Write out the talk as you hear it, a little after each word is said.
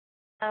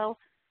also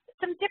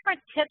some different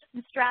tips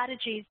and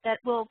strategies that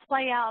will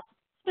play out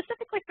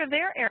specifically for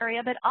their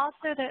area, but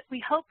also that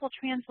we hope will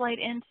translate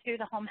into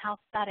the home health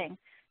setting.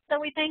 So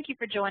we thank you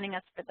for joining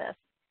us for this.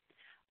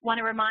 Want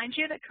to remind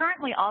you that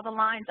currently all the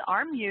lines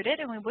are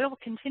muted, and we will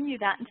continue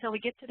that until we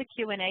get to the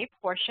Q&A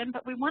portion,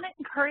 but we want to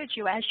encourage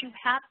you, as you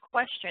have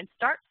questions,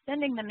 start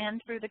sending them in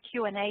through the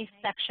Q&A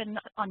section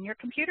on your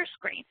computer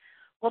screen.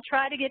 We'll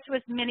try to get to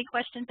as many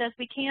questions as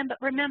we can,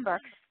 but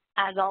remember,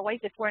 as always,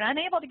 if we're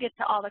unable to get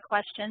to all the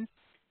questions,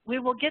 we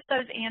will get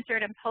those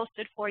answered and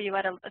posted for you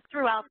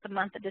throughout the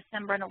month of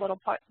December and a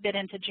little bit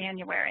into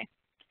January.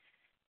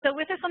 So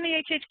with us on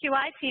the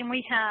HHQI team,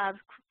 we have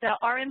the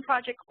RN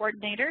project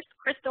coordinators,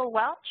 Crystal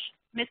Welch,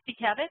 Misty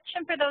Kevich,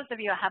 and for those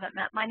of you I haven't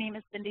met, my name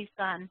is Cindy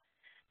Sun.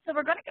 So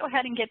we're going to go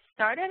ahead and get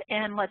started,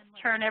 and let's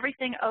turn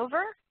everything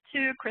over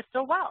to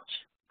Crystal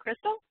Welch.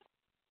 Crystal?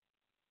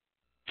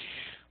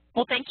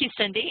 Well, thank you,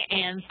 Cindy,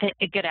 and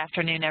good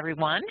afternoon,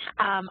 everyone.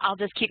 I'll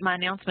just keep my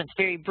announcements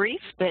very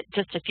brief, but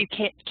just a few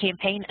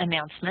campaign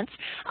announcements.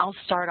 I'll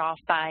start off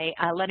by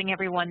letting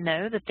everyone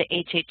know that the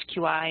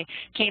HHQI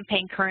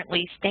campaign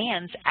currently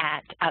stands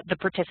at, the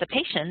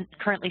participation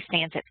currently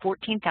stands at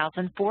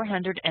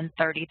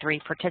 14,433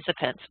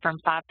 participants from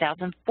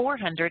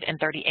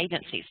 5,430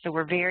 agencies. So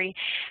we're very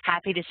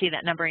happy to see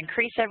that number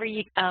increase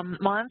every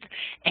month,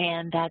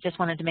 and I just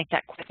wanted to make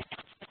that quick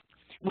announcement.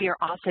 We are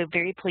also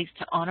very pleased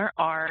to honor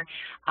our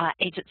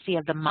Agency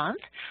of the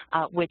Month,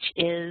 which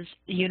is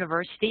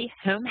University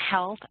Home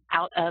Health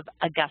out of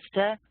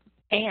Augusta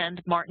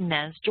and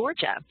Martinez,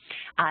 Georgia.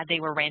 They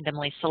were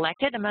randomly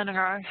selected among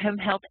our home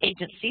health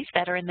agencies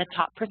that are in the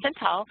top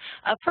percentile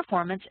of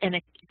performance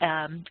in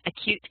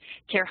acute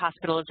care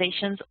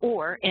hospitalizations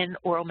or in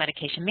oral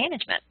medication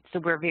management. So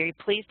we're very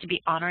pleased to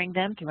be honoring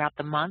them throughout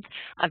the month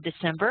of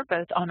December,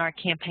 both on our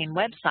campaign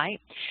website,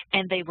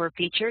 and they were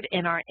featured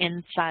in our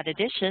Inside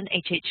Edition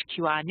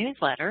HHQI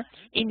newsletter,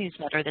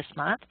 e-newsletter this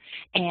month.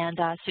 And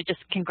so just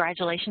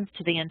congratulations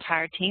to the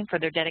entire team for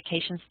their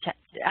dedication to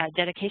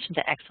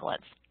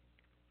excellence.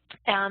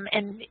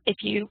 And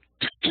if you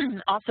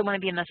also want to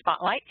be in the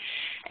spotlight,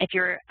 if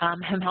your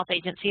home health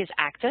agency is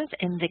active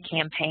in the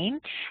campaign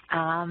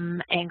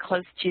and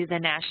close to the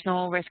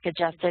national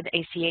risk-adjusted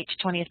ACH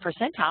 20th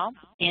percentile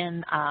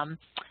in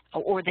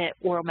or the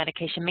oral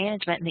medication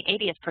management in the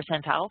 80th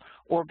percentile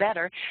or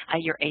better,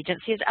 your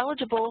agency is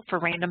eligible for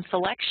random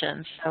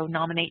selections, so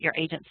nominate your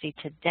agency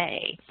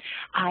today.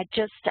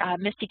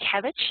 Misty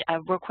Kevich,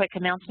 a real quick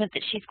announcement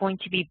that she's going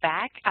to be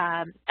back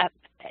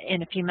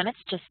in a few minutes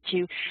just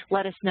to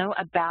let us know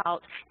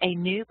about a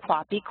new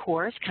QAPI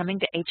course coming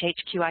to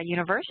HHQI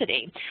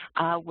University.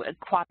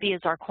 QAPI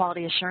is our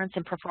Quality Assurance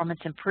and Performance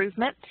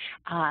Improvement.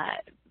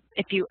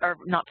 If you are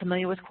not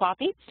familiar with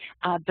QAPI,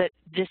 but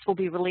this will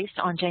be released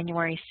on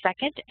January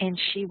 2nd, and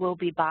she will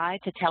be by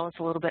to tell us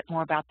a little bit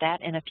more about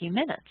that in a few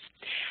minutes.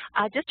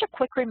 Just a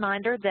quick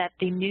reminder that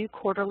the new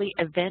quarterly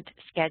event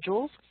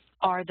schedules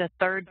are the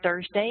third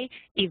Thursday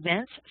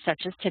events,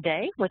 such as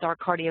today with our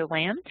Cardio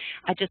LAN.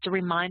 Just a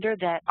reminder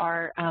that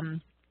our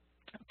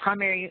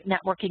primary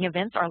networking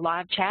events are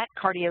live chat,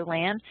 Cardio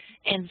LAN,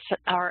 and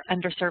our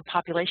underserved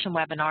population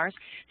webinars.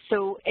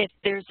 So if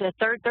there's a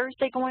third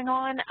Thursday going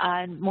on,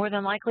 more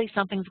than likely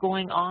something's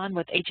going on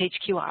with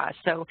HHQI.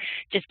 So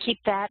just keep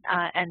that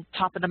and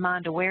top of the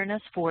mind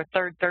awareness for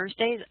third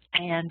Thursdays.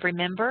 And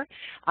remember,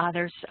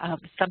 there's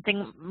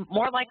something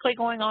more likely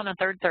going on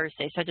third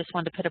Thursday. So I just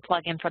wanted to put a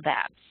plug in for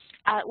that.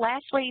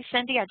 Lastly,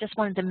 Cindy, I just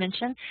wanted to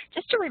mention,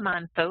 just to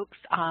remind folks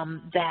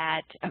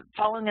that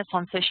following us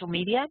on social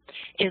media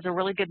is a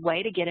really good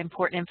way to get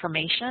important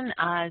information.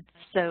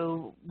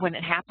 So when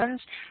it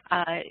happens,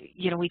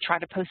 you know, we try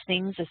to post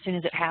things as soon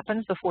as it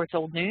happens before it's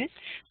old news.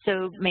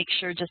 So make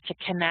sure just to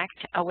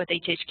connect with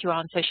HHQI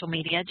on social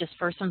media just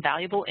for some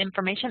valuable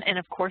information. And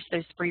of course,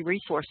 there's free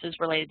resources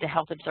related to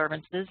health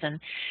observances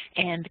and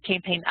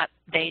campaign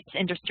updates,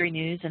 industry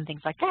news, and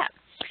things like that.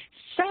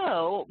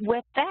 So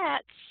with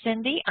that,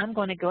 Cindy, I'm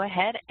going to go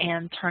ahead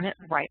and turn it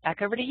right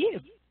back over to you.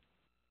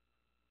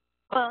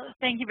 Well,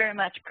 thank you very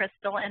much,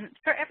 Crystal. And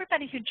for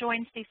everybody who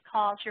joins these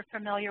calls, you're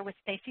familiar with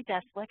Stacy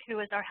Deslick,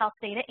 who is our health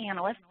data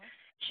analyst.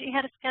 She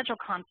had a schedule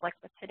conflict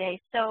with today,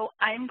 so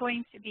I'm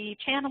going to be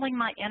channeling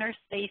my inner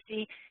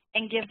Stacy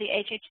and give the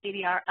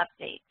HHCDR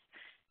updates.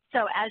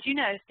 So as you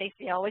know,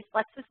 Stacy always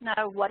lets us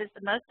know what is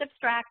the most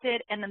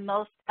abstracted and the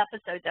most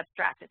episodes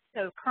abstracted.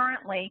 So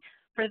currently,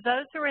 for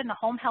those who are in the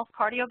Home Health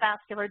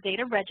Cardiovascular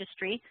Data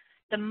Registry,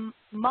 the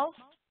most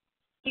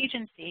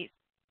agencies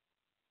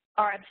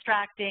are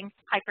abstracting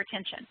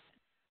hypertension,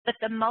 but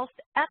the most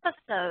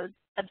episodes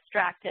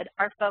abstracted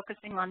are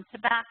focusing on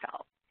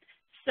tobacco.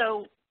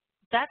 So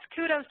that's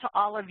kudos to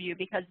all of you,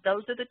 because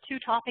those are the two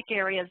topic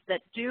areas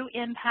that do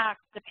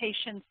impact the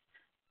patient's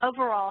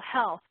overall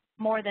health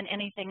more than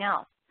anything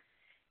else.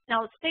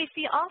 Now,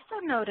 Stacy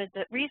also noted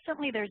that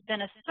recently there's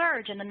been a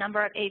surge in the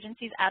number of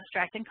agencies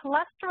abstracting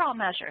cholesterol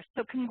measures.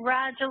 So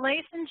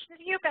congratulations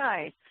to you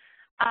guys.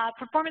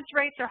 Performance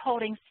rates are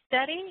holding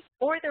steady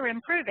or they're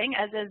improving,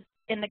 as is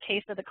in the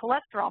case of the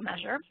cholesterol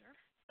measure.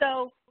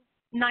 So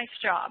nice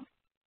job.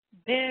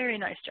 Very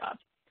nice job.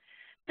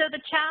 So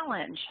the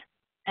challenge,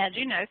 as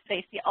you know,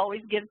 Stacey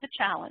always gives a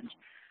challenge.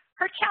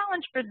 Her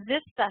challenge for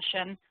this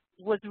session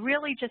was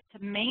really just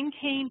to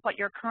maintain what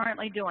you're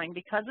currently doing.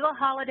 Because of the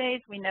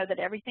holidays, we know that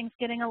everything's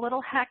getting a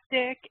little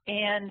hectic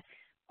and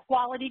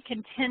quality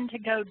can tend to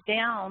go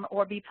down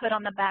or be put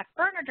on the back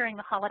burner during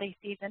the holiday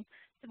season.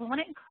 So we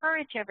want to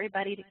encourage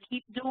everybody to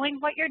keep doing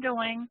what you're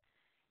doing,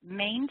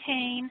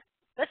 maintain,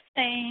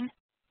 sustain,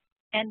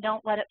 and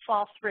don't let it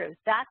fall through.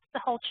 That's the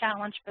whole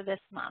challenge for this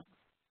month.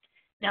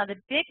 Now, the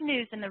big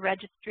news in the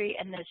registry,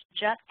 and this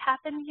just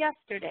happened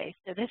yesterday,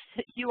 so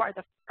you are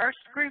the first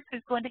group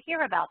who's going to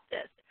hear about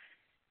this.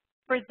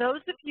 For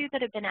those of you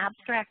that have been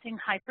abstracting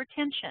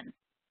hypertension,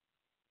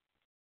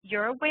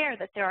 you're aware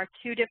that there are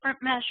two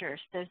different measures.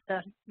 There's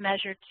the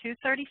measure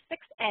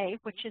 236A,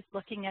 which is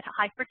looking at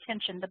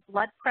hypertension, the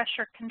blood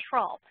pressure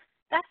control.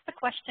 That's the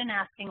question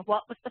asking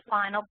what was the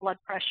final blood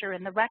pressure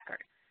in the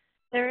record.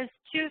 There is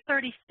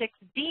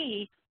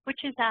 236B,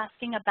 which is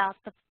asking about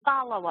the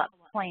follow-up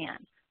plan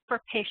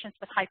for patients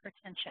with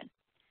hypertension.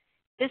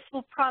 This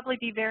will probably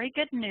be very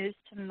good news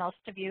to most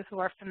of you who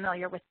are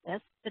familiar with this.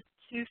 The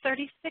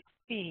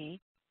 236B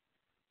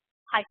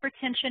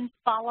hypertension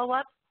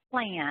follow-up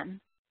plan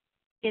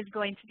is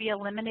going to be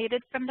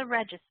eliminated from the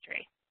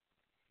registry.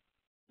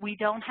 We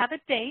don't have a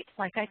date.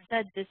 Like I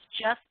said, this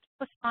just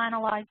was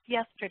finalized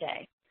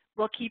yesterday.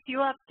 We'll keep you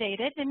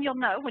updated, and you'll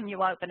know when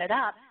you open it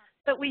up.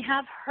 But we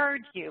have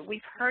heard you.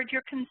 We've heard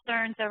your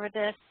concerns over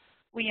this.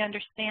 We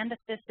understand that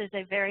this is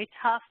a very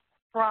tough,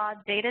 broad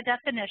data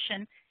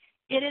definition.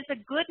 It is a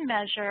good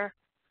measure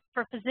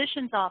for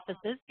physicians'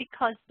 offices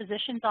because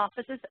physicians'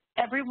 offices,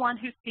 everyone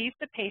who sees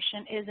the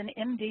patient is an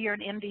MD or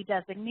an MD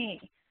designee.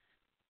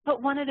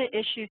 But one of the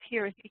issues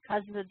here is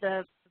because of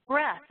the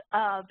breadth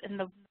of and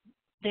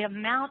the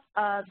amount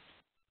of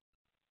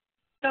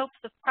scopes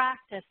of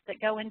practice that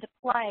go into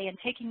play in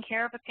taking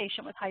care of a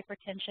patient with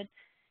hypertension,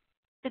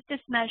 that this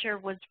measure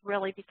was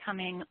really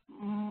becoming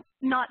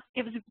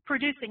it was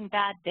producing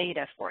bad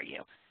data for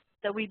you.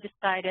 So we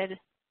decided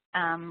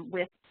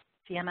with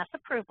CMS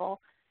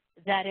approval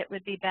that it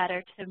would be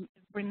better to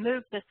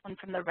remove this one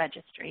from the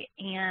registry.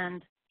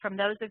 And from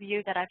those of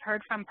you that I've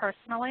heard from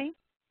personally,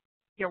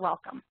 you're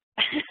welcome.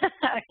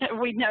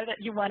 We know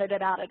that you wanted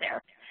it out of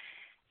there.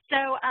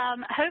 So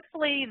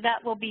hopefully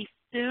that will be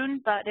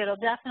soon, but it'll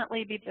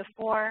definitely be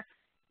before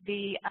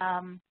the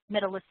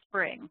middle of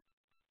spring.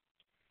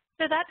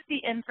 So that's the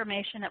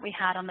information that we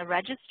had on the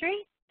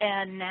registry.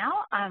 And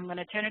now I'm going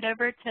to turn it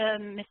over to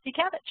Misty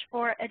Kevich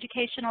for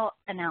educational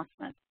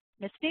announcements.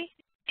 Misty?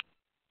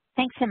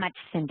 Thanks so much,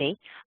 Cindy.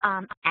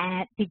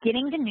 At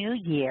beginning the new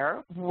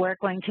year, we're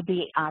going to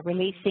be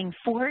releasing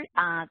 4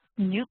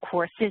 new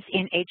courses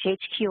in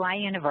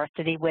HHQI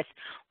University with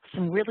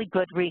some really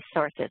good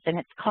resources, and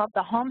it's called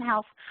the Home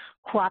Health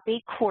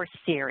QAPI Course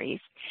Series.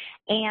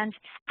 And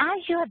as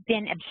you have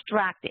been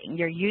abstracting,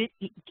 you're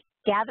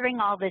gathering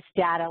all this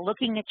data,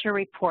 looking at your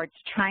reports,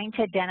 trying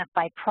to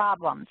identify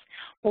problems.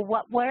 Well,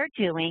 what we're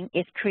doing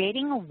is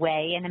creating a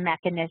way and a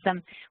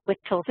mechanism with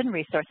tools and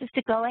resources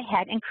to go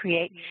ahead and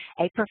create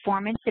a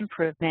performance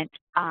improvement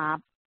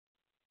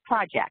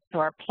project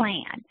or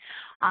plan.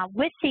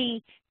 With the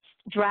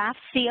draft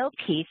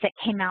COPs that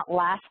came out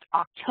last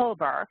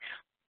October,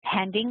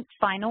 pending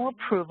final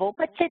approval,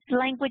 but the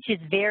language is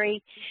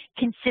very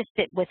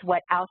consistent with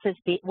what else is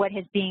what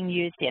is being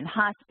used in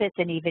hospice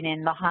and even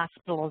in the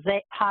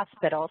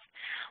hospitals.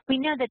 We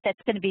know that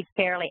that's going to be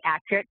fairly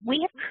accurate. We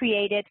have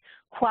created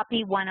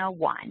QAPI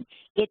 101.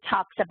 It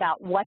talks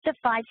about what the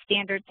 5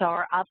 standards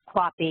are of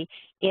QAPI.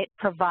 It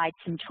provides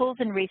some tools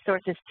and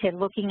resources to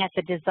looking at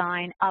the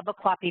design of a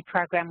QAPI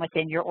program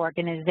within your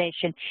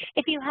organization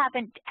if you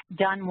haven't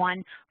done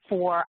one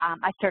for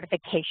a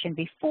certification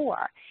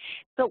before.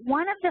 But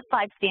one of the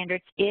 5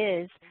 standards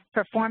is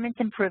performance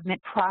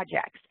improvement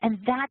projects, and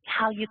that's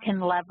how you can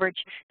leverage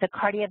the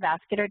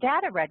cardiovascular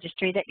data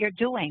registry that you're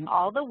doing.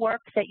 All the work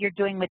that you're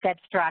doing with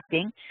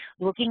abstracting,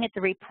 looking at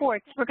the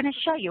reports, we're going to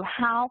show you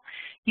how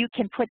you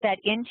can put that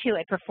into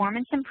a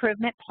performance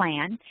improvement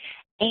plan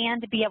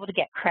and be able to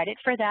get credit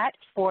for that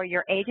for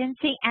your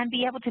agency and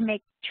be able to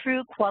make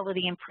true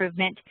quality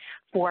improvement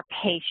for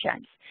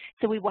patients.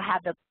 So we will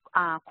have the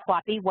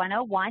QAPI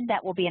 101,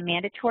 that will be a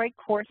mandatory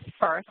course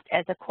first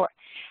as a course.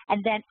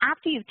 And then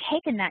after you've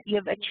taken that, you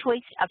have a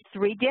choice of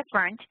 3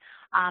 different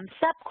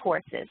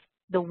sub-courses.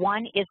 The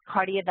one is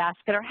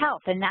cardiovascular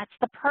health, and that's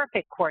the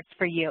perfect course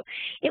for you.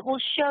 It will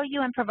show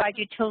you and provide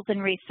you tools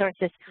and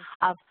resources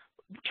of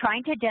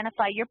trying to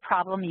identify your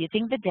problem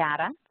using the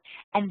data,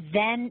 and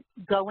then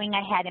going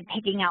ahead and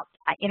picking out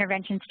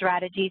intervention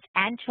strategies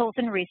and tools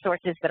and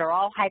resources that are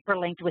all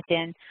hyperlinked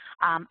within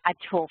a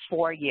tool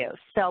for you.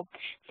 So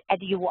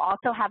you will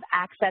also have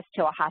access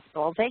to a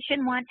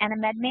hospitalization one and a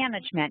med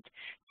management.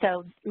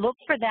 So look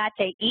for that.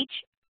 They each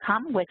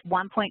come with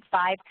 1.5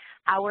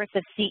 hours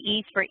of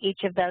CEs for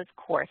each of those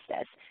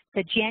courses.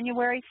 So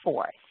January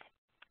 4th.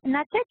 And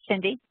that's it,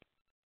 Cindy.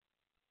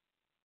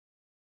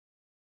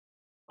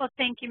 Well,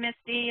 thank you,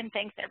 Misty, and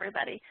thanks,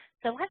 everybody.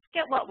 So let's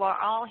get what we're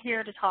all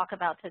here to talk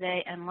about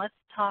today, and let's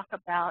talk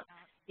about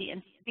the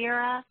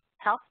Inspira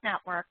Health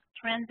Network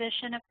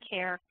Transition of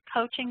Care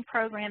Coaching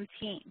Program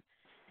Team.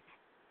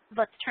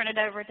 Let's turn it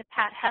over to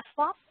Pat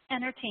Heslop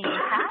and her team.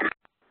 Pat?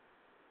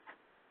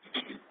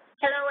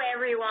 Hello,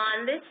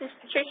 everyone. This is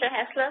Patricia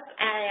Heslop.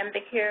 I am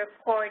the Care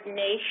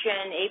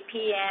Coordination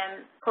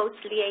APM Coach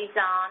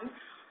Liaison.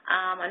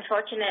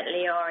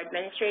 Unfortunately, our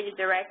Administrative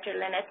Director,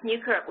 Lynette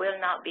Newkirk, will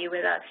not be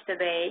with us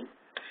today.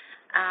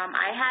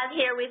 I have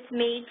here with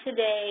me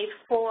today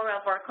 4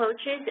 of our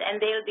coaches, and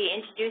they'll be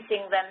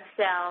introducing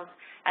themselves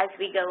as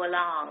we go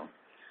along.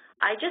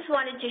 I just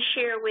wanted to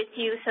share with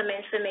you some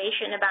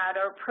information about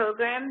our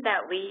program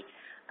that we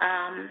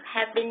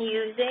have been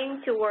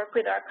using to work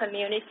with our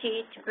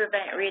community to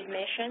prevent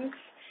readmissions.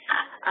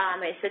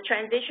 It's a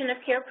transition of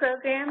care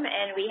program,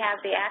 and we have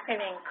the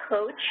acronym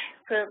COACH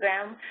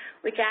program,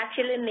 which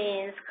actually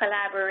means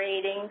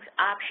collaborating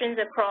options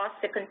across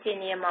the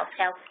continuum of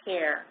health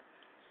care.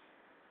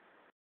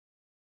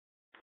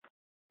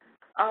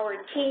 Our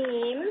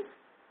team,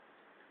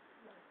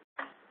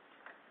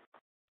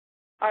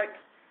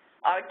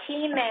 our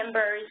team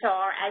members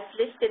are, as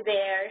listed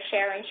there,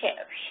 Sharon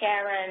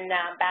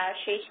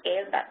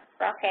Bausch,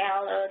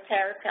 Raquel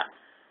Otero,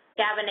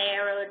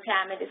 Gavanero,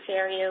 Tammy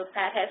DeSerio,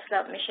 Pat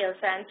Heslop, Michelle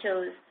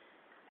Santos,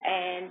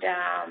 and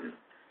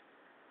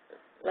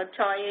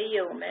Latoya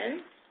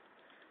Yeoman,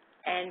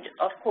 and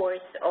of course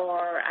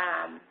our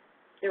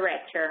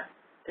director,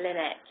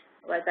 Lynette,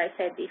 who, as I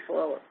said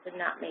before, did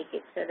not make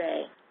it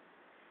today.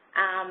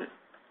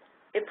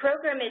 The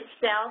program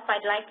itself,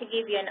 I'd like to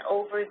give you an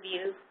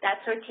overview.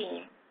 That's our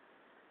team.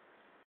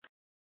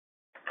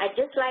 I'd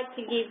just like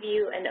to give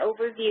you an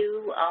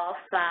overview of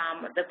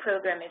the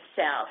program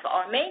itself.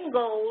 Our main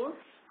goal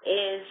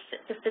is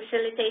to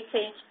facilitate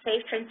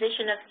safe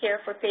transition of care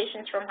for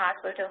patients from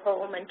hospital to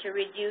home and to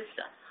reduce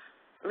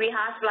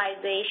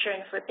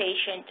rehospitalization for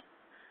patients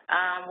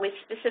with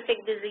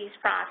specific disease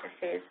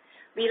processes.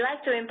 We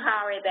like to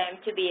empower them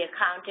to be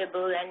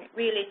accountable and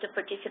really to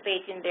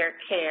participate in their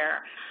care.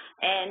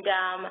 And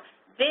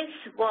this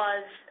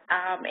was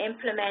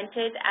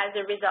implemented as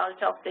a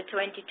result of the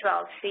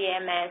 2012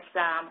 CMS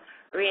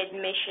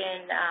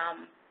readmission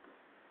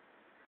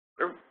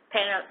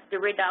the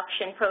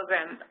reduction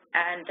program,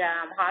 and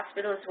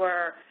hospitals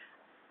were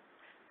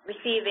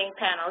receiving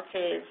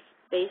penalties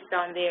based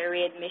on their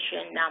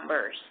readmission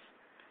numbers.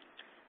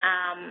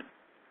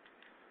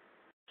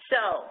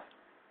 So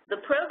the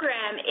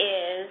program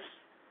is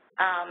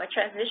a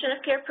transition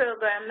of care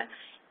program.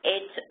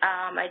 It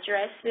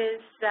addresses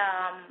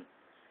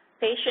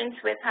patients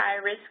with high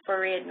risk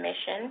for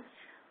readmission.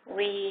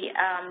 We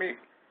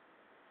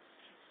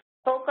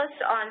focus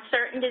on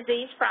certain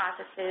disease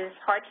processes: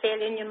 heart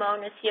failure,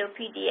 pneumonia,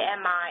 COPD,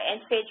 MI,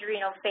 end-stage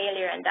renal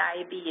failure, and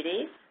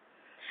diabetes.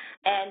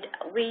 And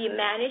we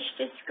managed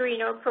to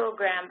screen our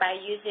program by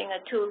using a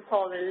tool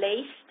called the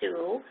LACE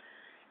tool.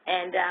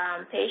 And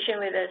patients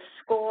with a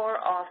score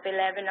of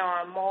 11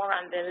 or more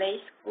on the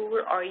LACE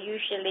score are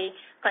usually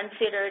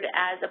considered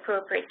as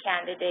appropriate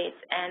candidates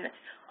and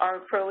are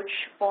approached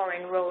for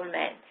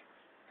enrollment.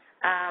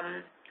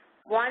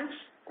 Once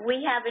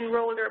we have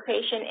enrolled our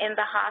patient in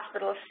the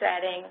hospital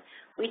setting,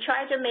 we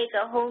try to make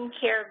a home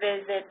care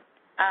visit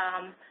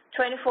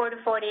 24 to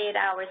 48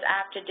 hours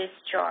after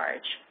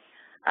discharge.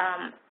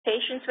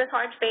 Patients with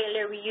heart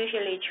failure, we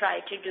usually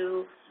try to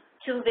do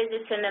 2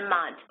 visits in a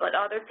month, but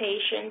other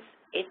patients,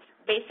 it's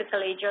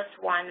basically just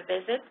 1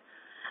 visit.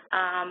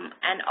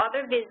 And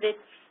other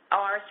visits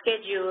are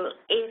scheduled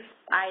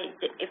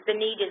if the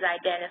need is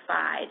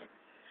identified.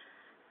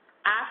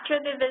 After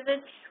the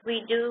visits,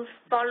 we do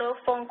follow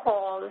phone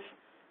calls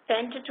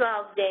 10 to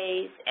 12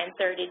 days and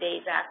 30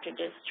 days after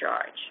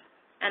discharge.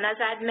 And as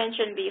I'd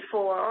mentioned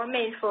before, our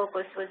main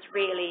focus was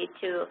really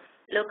to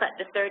look at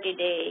the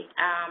 30-day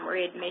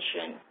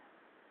readmission.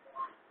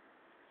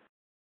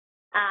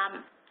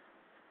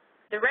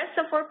 The rest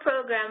of our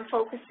program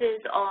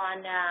focuses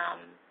on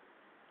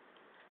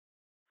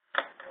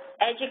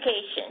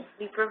education.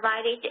 We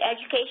provide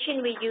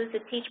education. We use the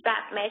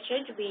teach-back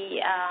method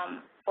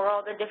for all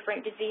the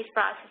different disease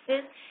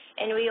processes,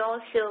 and we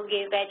also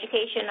give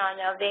education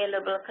on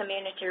available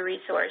community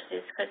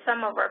resources, because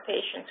some of our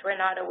patients were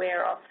not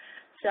aware of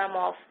some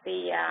of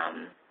the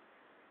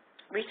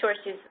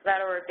resources that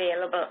are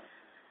available.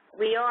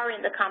 We are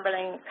in the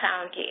Cumberland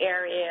County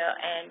area,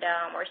 and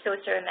our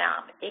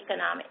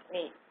socioeconomic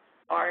needs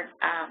are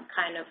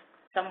kind of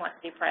somewhat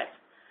depressed.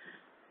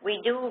 We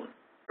do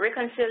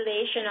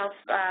reconciliation of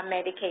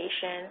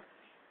medication.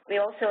 We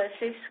also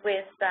assist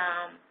with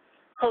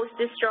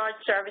post-discharge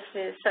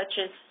services such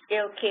as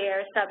skilled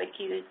care,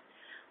 subacute.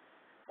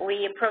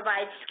 We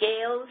provide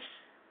scales.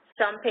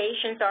 Some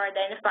patients are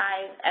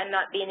identified and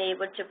not being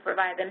able to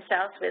provide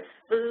themselves with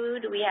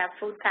food. We have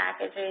food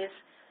packages,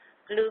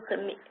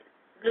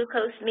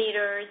 glucose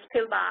meters,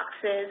 pill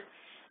boxes,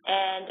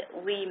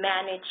 and we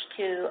manage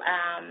to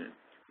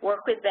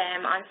work with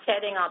them on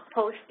setting up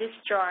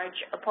post-discharge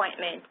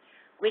appointment,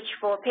 which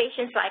for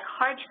patients like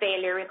heart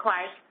failure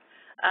requires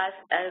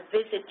a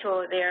visit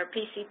to their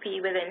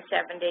PCP within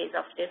 7 days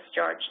of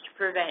discharge to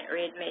prevent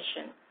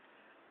readmission.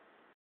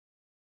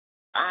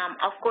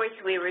 Of course,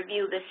 we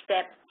review the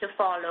steps to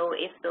follow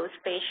if those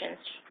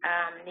patients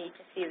need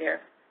to see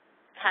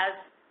have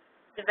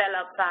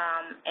developed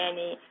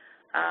any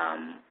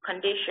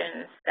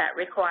conditions that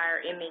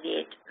require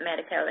immediate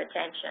medical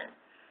attention.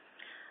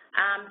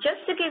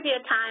 Just to give you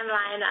a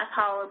timeline of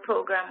how our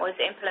program was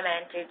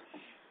implemented,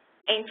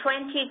 in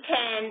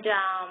 2010,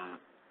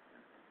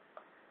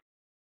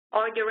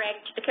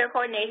 the care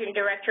coordinator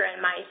director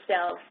and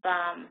myself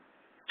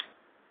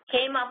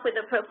came up with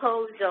a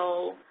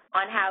proposal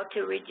on how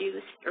to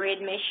reduce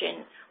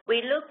readmission.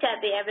 We looked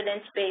at the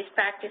evidence-based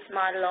practice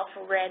model of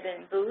RED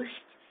and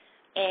BOOST,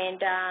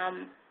 and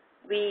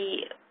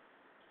we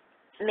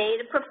made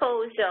a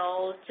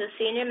proposal to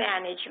senior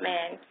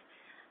management,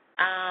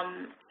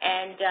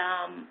 and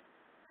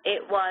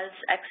it was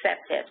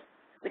accepted.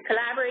 We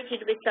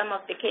collaborated with some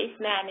of the case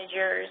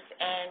managers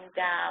and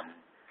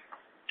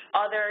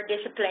other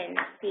disciplines,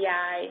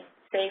 PI,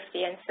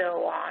 safety, and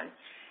so on.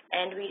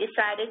 And we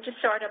decided to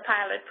start a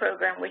pilot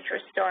program, which was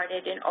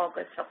started in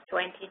August of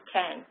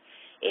 2010.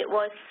 It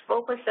was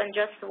focused on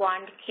just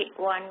one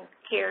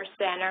care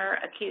center,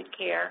 acute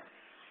care,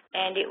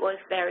 and it was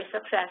very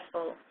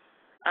successful.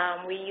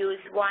 We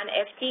used one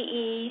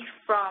FTE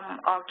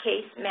from our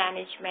case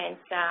management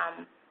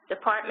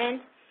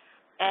department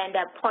and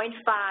a 0.5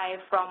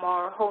 from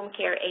our home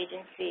care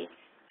agency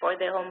for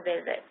the home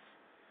visits.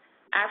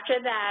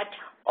 After that,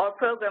 our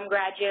program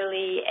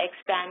gradually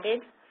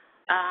expanded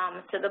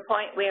to the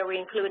point where we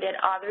included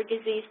other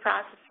disease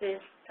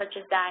processes such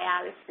as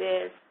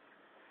dialysis,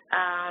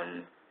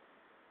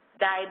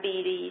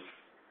 diabetes,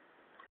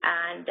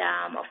 and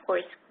of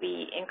course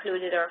we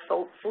included our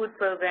food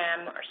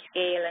program, our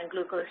scale and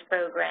glucose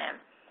program.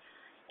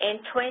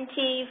 In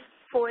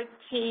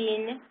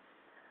 2014,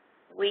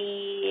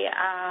 we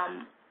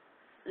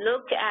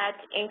looked at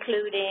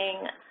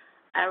including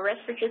a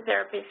respiratory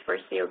therapist for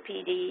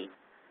COPD,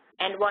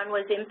 and one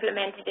was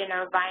implemented in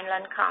our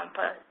Vineland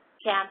campus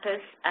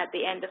at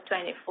the end of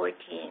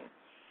 2014,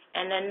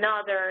 and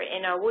another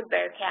in our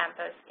Woodbury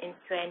campus in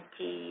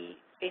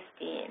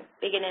 2015,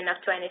 beginning of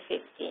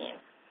 2015.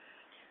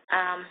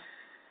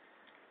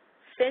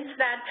 Since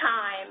that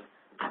time,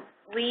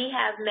 we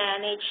have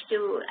managed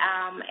to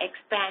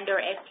expand our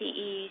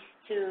FTEs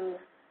to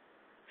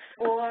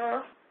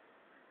 4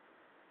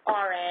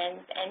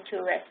 RNs and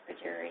 2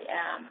 respiratory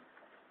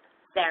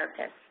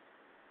therapists.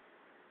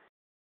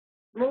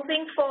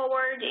 Moving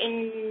forward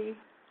in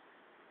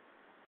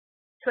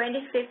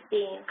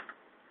 2015,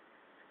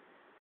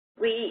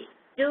 we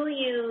do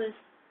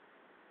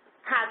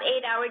have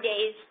 8-hour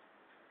days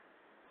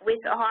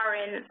with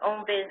RN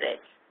on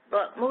visits,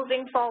 but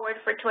moving forward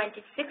for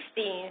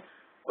 2016,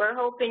 we're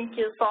hoping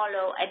to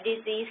follow a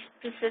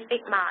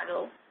disease-specific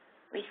model.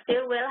 We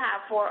still will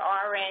have 4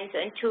 RNs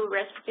and 2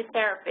 respiratory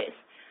therapists,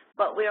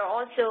 but we're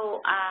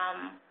also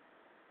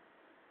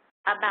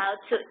about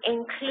to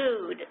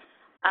include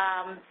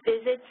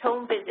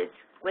home visits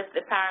with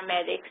the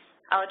paramedics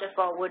out of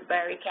our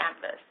Woodbury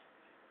campus,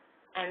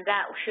 and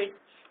that should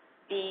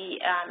be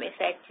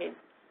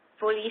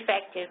fully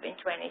effective in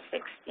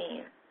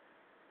 2016.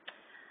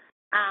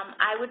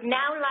 I would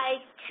now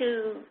like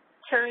to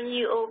turn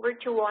you over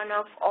to one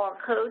of our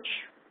coach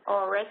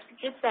or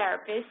respiratory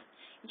therapists.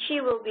 She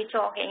will be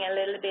talking a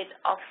little bit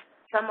of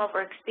some of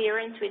her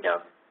experience with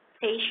our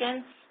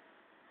patients.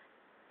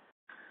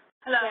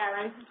 Hello.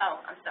 Sharon. Oh,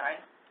 I'm sorry.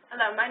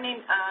 Hello, my name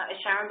is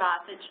Sharon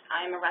Bossage.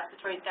 I am a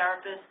respiratory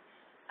therapist.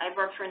 I've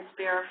worked for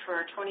Inspira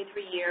for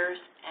 23 years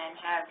and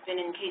have been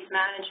in case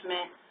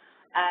management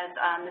as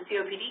the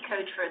COPD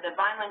coach for the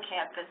Vineland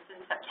campus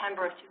since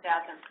September of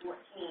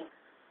 2014.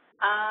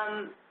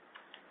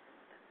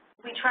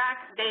 We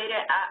track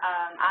data,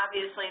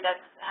 obviously that's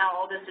how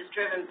all this is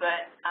driven,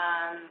 but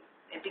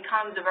it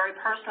becomes a very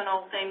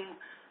personal thing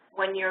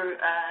when you're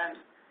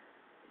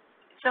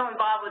so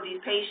involved with these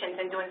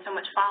patients and doing so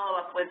much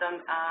follow-up with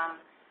them.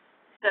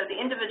 So the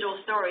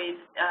individual stories,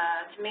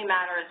 to me,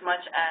 matter as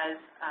much as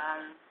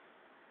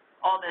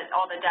all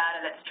the data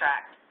that's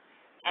tracked.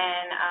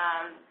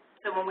 And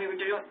so when we were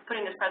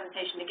putting this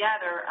presentation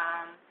together,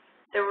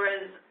 there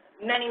was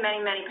many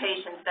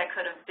patients that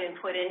could have been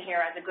put in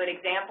here as a good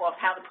example of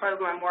how the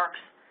program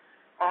works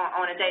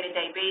on a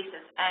day-to-day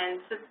basis. And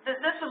so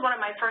this was one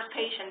of my first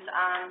patients.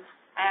 I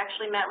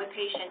actually met with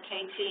patient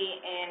KT,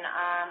 and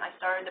I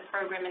started the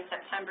program in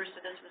September, so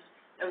this was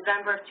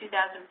November of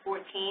 2014.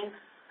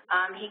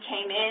 He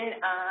came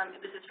in, it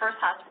was his first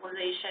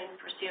hospitalization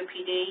for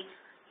COPD.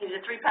 He was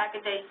a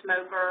 3-pack-a-day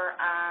smoker.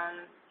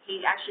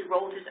 He actually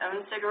rolled his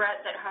own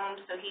cigarettes at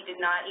home, so he did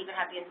not even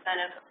have the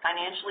incentive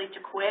financially to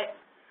quit.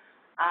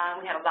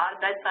 We had a lot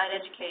of bedside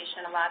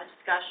education, a lot of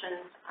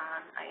discussions.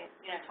 I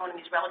told him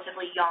he's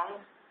relatively young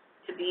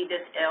to be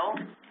this ill,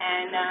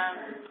 and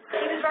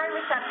he was very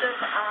receptive.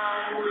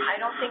 I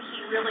don't think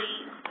he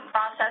really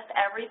processed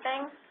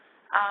everything.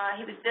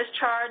 He was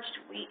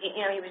discharged.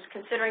 He was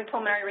considering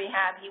pulmonary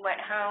rehab. He went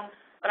home,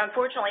 but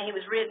unfortunately he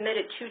was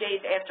readmitted 2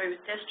 days after he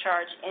was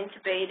discharged,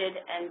 intubated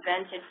and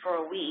vented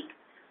for a week.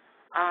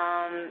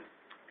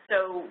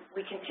 So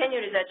we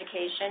continued his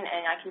education,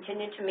 and I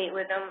continued to meet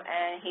with him,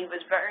 and he was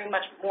very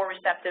much more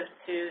receptive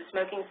to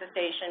smoking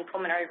cessation,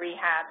 pulmonary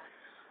rehab.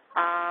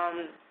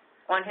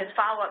 On his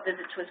follow-up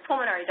visit to his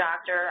pulmonary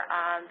doctor,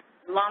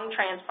 lung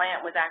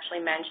transplant was actually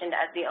mentioned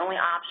as the only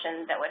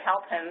option that would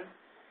help him,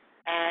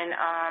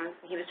 and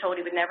he was told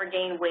he would never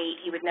gain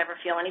weight, he would never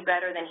feel any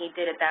better than he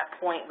did at that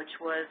point, which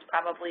was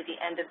probably the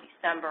end of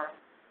December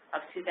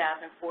of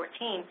 2014.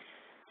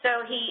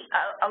 So he,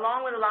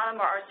 along with a lot of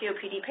our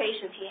COPD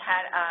patients, he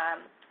had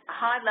a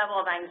high level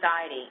of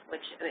anxiety,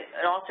 which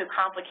it also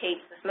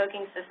complicates the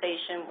smoking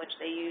cessation, which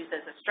they use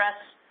as a stress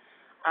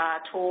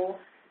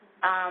tool.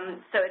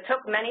 So it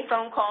took many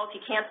phone calls. He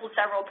canceled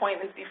several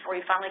appointments before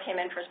he finally came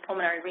in for his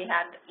pulmonary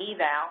rehab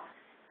eval,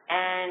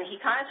 and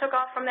he kind of took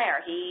off from there.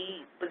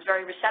 He was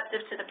very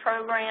receptive to the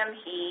program.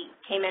 He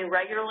came in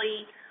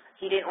regularly.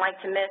 He didn't like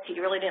to miss.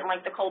 He really didn't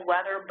like the cold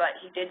weather, but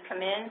he did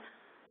come in.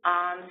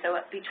 So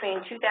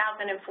between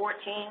 2014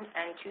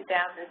 and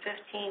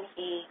 2015,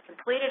 he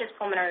completed his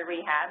pulmonary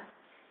rehab.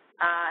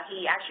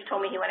 He actually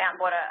told me he went out and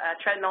bought a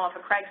treadmill off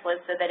of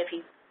Craigslist so that if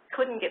he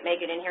couldn't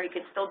make it in here, he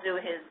could still do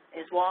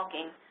his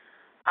walking.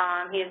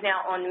 He is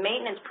now on the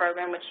maintenance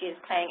program, which he is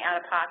paying out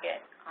of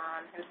pocket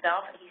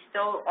himself. He's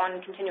still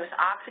on continuous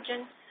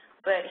oxygen,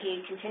 but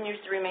he continues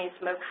to remain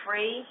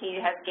smoke-free.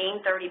 He has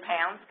gained 30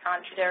 pounds,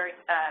 contrary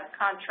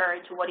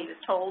to what he was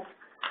told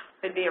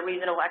could be a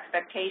reasonable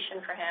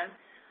expectation for him.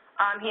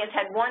 He has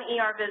had one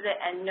ER visit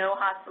and no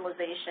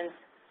hospitalizations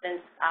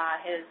since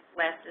his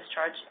last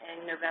discharge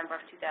in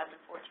November of 2014.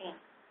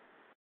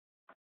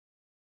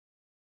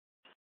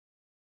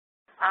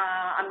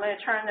 I'm going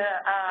to turn the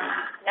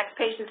next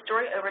patient's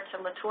story over to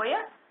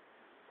LaToya.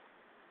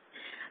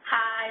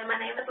 Hi, my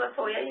name is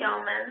LaToya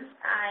Yeomans.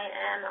 I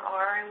am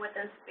RN with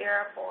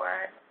Inspira for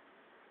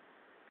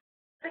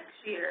 6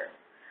 years.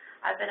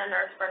 I've been a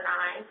nurse for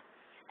 9,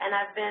 and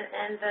I've been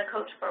in the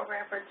coach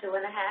program for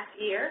 2.5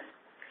 years.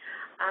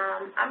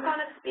 I'm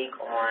going to speak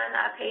on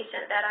a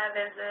patient that I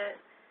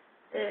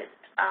visited,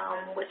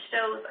 which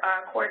shows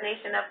our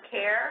coordination of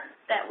care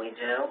that we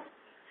do.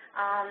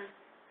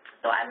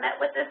 So I met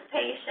with this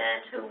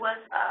patient who was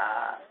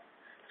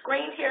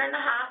screened here in the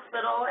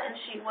hospital, and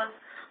she was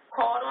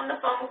called on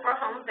the phone for a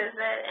home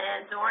visit,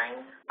 and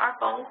during our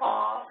phone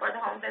call for the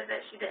home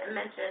visit, she didn't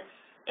mention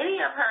any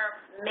of her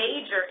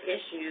major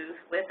issues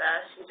with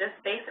us. She just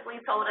basically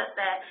told us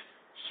that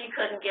she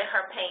couldn't get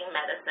her pain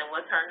medicine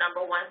was her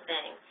 #1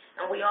 thing.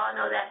 And we all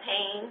know that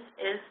pain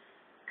is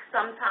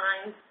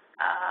sometimes,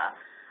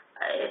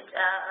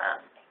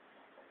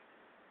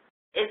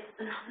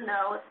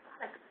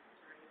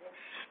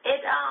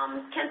 it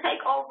can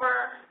take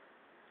over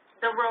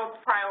the real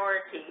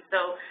priority.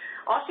 So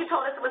all she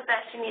told us was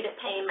that she needed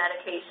pain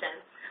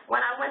medication.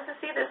 When I went to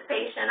see this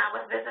patient, I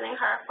was visiting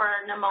her for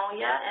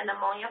pneumonia and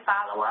pneumonia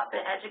follow-up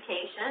and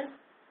education.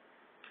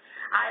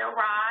 I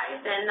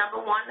arrived, and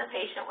 #1, the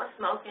patient was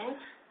smoking.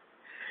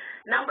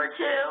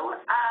 #2,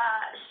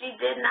 she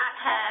did not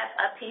have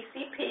a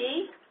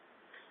PCP.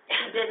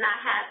 She did not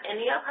have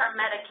any of her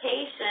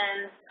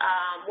medications.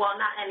 Well,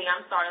 not any,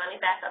 I'm sorry, let me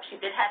back up. She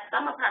did have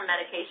some of her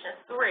medications,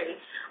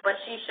 3, but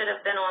she should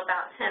have been on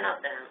about 10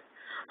 of them.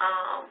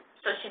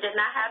 So she did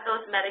not have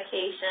those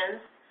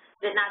medications,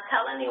 did not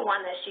tell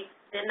anyone that she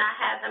did not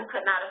have them,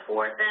 could not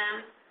afford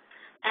them,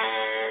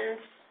 and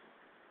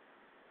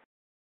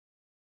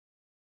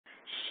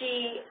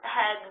she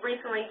had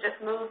recently just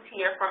moved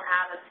here from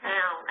out of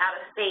town, out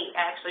of state,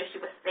 actually. She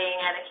was staying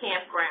at a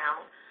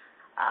campground.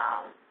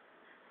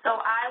 So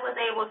I was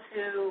able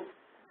to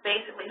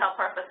basically help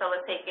her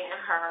facilitate getting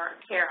her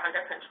care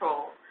under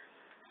control.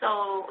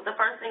 So the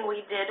first thing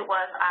we did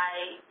was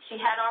she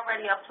had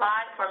already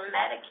applied for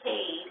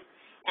Medicaid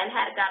and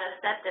had got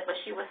accepted, but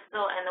she was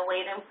still in the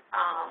waiting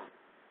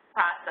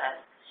process.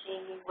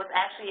 She was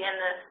actually in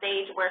the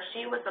stage where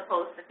she was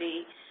supposed to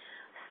be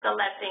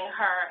selecting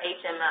her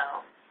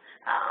HMO.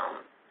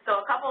 So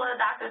a couple of the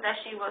doctors that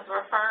she was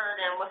referred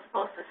and was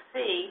supposed to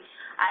see,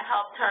 I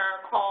helped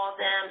her call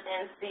them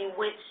and see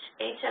which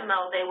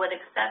HMO they would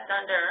accept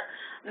under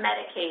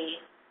Medicaid,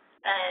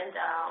 and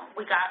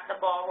we got the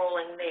ball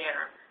rolling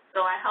there.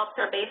 So I helped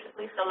her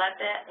basically select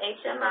the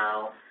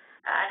HMO.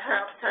 I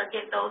helped her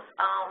get those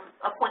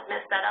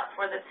appointments set up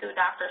for the 2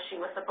 doctors she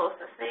was supposed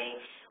to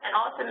see, and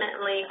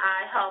ultimately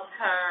I helped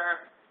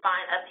her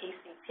find a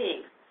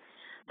PCP.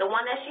 The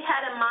one that she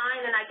had in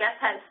mind and I guess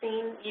had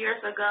seen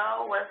years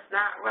ago was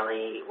not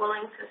really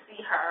willing to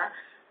see her.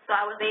 So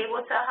I was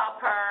able to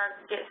help her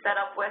get set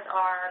up with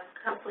our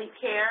Complete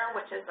Care,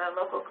 which is a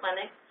local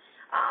clinic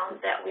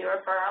that we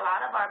refer a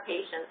lot of our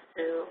patients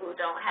to who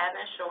don't have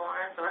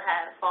insurance or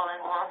have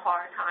fallen on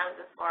hard times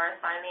as far as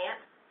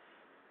finance.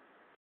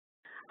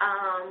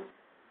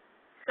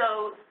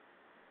 So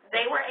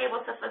they were able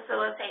to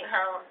facilitate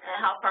her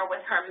and help her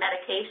with her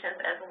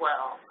medications as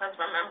well. Because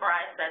remember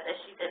I said that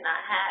she did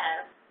not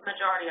have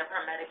majority of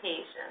her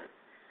medications.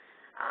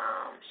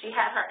 She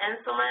had her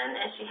insulin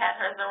and she had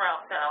her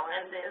Xarelto,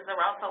 and the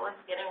Xarelto was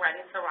getting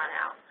ready to run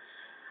out.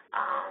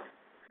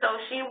 So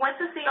she went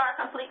to see our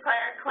Complete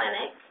Care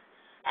clinic,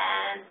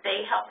 and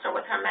they helped her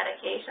with her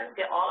medications,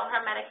 get all of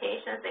her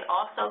medications. They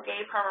also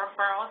gave her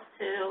referrals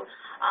to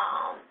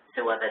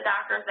two of the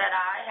doctors that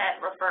I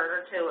had referred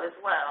her to as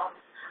well.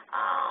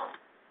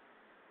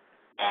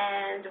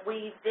 And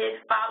we did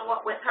follow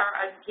up with her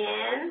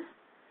again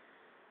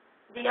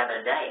the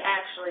other day,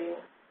 actually.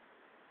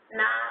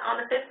 On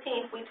the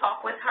 15th, we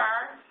talked with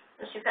her,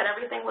 and she said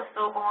everything was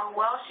still going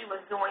well. She was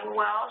doing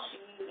well.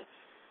 She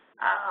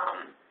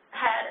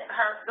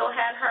still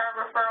had her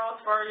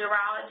referrals for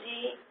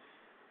urology,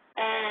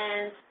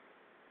 and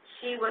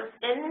she was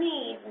in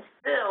need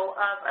still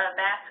of a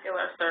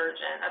vascular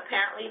surgeon.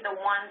 Apparently the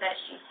one that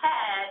she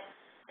had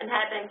and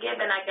had been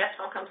given, I guess,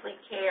 from Complete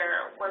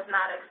Care was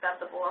not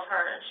acceptable of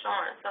her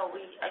insurance. So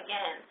we,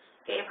 again,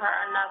 gave her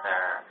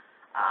another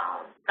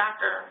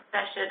doctor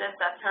that should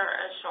accept her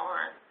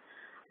insurance.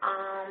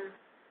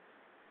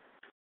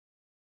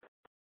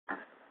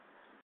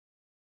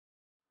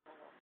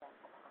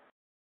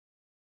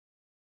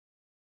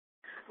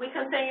 We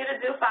continue to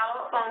do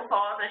follow-up phone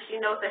calls, and she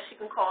knows that she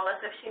can call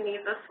us if she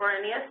needs us for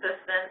any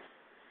assistance.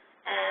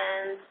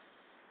 And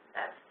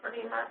that's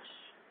pretty much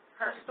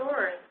her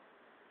story.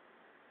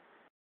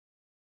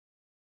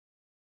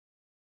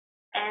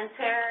 And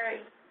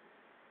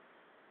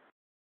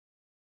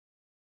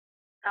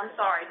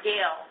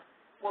Gail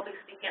will be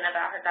speaking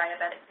about her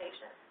diabetic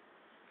patient.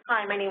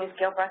 Hi, my name is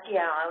Gail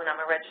Bracchiello, and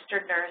I'm a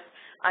registered nurse.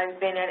 I've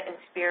been at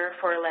Inspira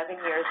for 11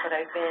 years, but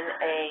I've been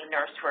a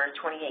nurse for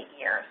 28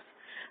 years.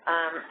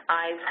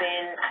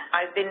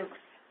 I've been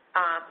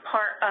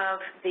part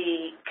of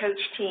the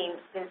coach team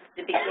since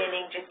the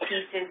beginning, just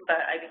pieces,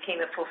 but I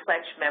became a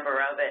full-fledged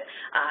member of it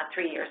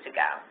 3 years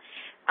ago.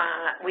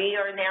 We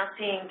are now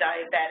seeing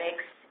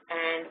diabetics,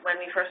 and when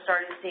we first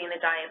started seeing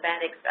the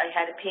diabetics, I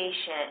had a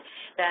patient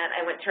that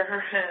I went to her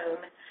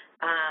home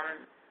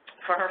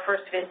for her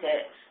first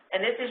visit. And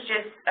this is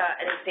just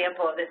an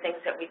example of the things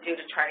that we do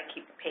to try to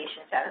keep the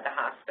patients out of the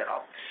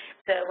hospital.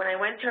 So when I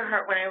went to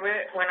her, when I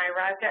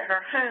arrived at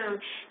her home,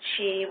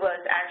 she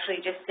was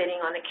actually just sitting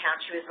on the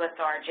couch. She was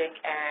lethargic,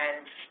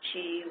 and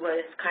she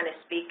was kind of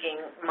speaking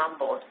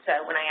mumbled.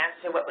 So when I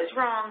asked her what was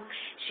wrong,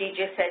 she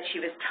just said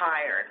she was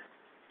tired.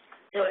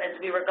 So as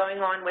we were going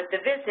on with the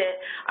visit,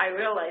 I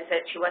realized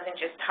that she wasn't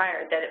just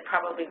tired, that it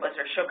probably was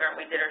her sugar, and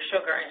we did her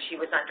sugar, and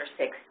she was under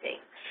 60.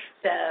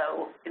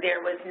 So there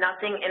was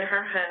nothing in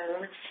her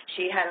home.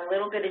 She had a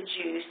little bit of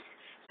juice.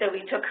 So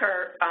we took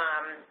her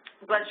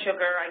blood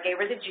sugar, I gave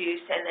her the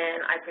juice, and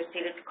then I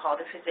proceeded to call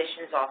the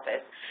physician's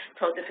office,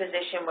 told the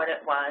physician what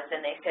it was,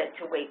 and they said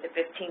to wait the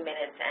 15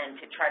 minutes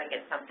and to try to get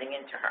something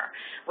into her.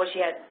 Well,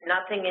 she had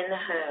nothing in the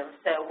home,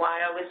 so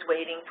while I was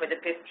waiting for the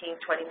 15,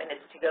 20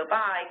 minutes to go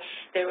by,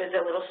 there was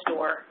a little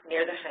store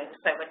near the home,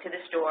 so I went to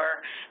the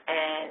store,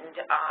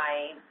 and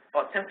I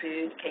bought some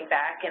food, came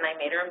back, and I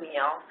made her a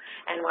meal,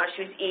 and while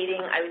she was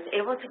eating, I was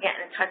able to get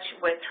in touch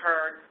with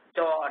her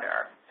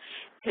daughter,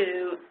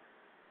 who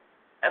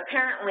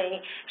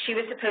apparently she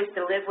was supposed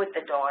to live with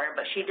the daughter,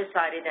 but she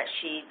decided that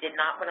she did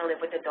not want to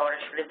live with the daughter.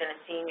 She lived in a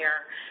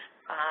senior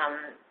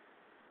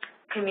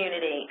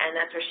community, and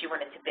that's where she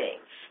wanted to be.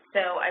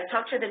 So I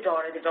talked to the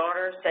daughter. The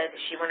daughter said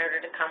that she wanted her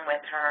to come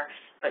with her,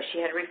 but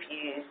she had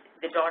refused.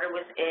 The daughter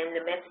was in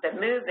the midst of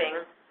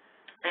moving,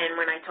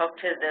 and when I talked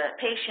to the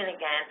patient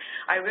again,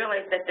 I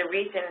realized that the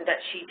reason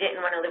that she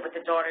didn't want to live with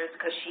the daughter is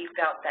because she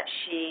felt that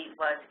she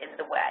was in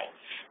the way,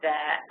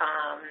 that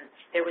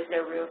there was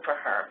no room for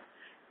her.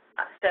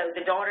 So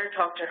the daughter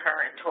talked to her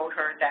and told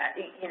her that,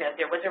 you know,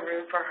 there was a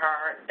room for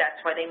her, that's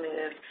why they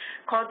moved,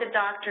 called the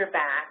doctor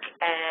back,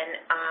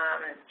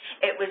 and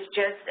it was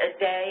just a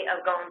day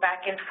of going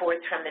back and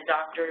forth from the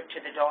doctor to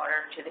the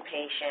daughter to the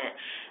patient.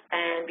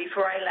 And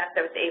before I left,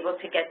 I was able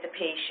to get the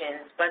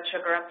patient's blood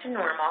sugar up to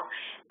normal.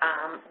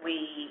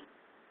 We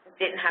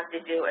didn't have to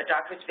do a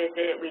doctor's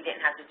visit. We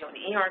didn't have to do an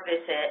ER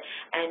visit.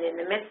 And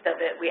in the midst of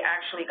it, we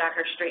actually got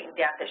her straightened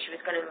out that she was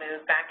going to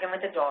move back in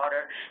with the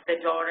daughter. The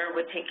daughter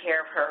would take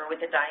care of her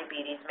with the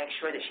diabetes, make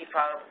sure that she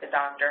followed up with the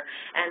doctor,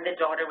 and the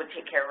daughter would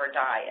take care of her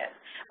diet.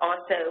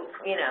 Also,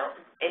 you know,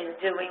 in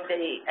doing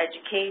the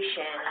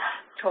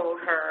education, told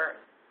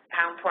her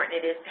how important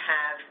it is to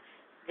have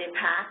the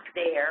pack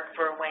there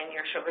for when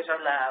your sugars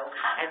are low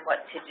and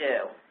what to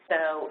do.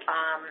 So,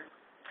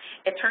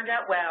 it turned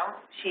out well.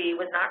 She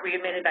was not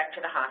readmitted back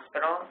to the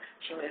hospital.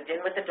 She moved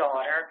in with the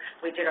daughter.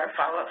 We did our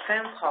follow-up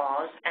phone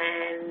calls,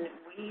 and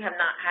we have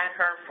not had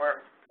her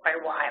for quite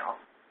a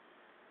while.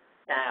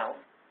 So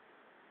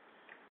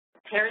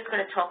Terry's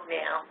going to talk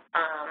now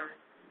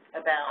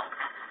about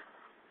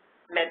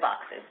med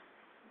boxes.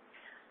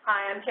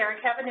 Hi, I'm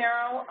Terry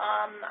Cavanero.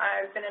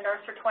 I've been a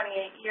nurse for 28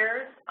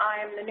 years.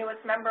 I'm the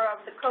newest member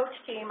of the coach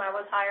team. I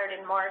was hired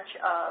in March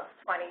of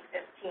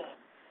 2015.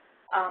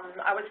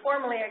 I was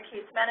formerly a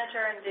case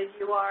manager and did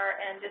UR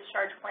and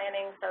discharge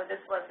planning, so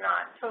this was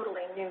not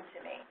totally new to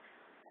me,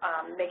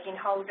 making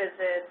home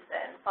visits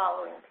and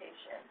following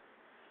patients.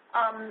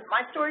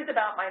 My story is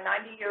about my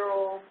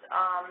 90-year-old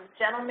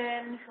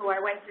gentleman who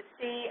I went to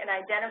see and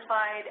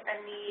identified a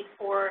need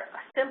for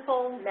a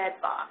simple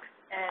med box.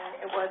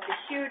 and it was a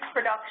huge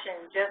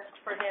production just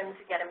for him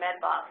to get a med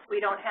box. We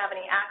don't have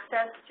any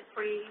access to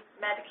free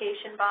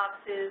medication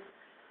boxes,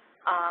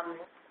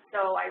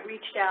 so I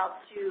reached out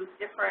to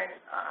different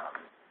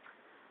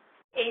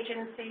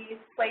agencies,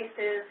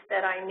 places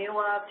that I knew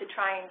of to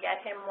try and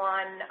get him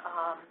one,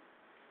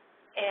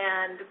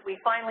 and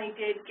we finally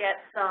did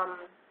get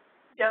some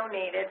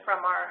donated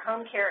from our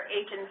home care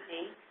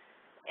agency,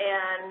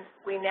 and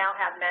we now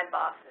have med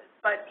boxes.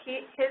 But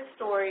his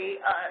story,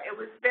 it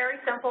was very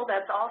simple.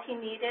 That's all he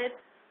needed.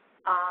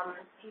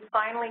 He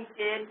finally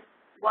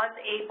was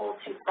able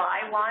to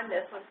buy one.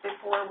 This was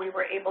before we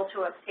were able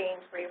to obtain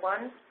free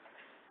ones.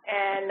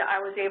 And I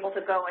was able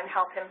to go and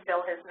help him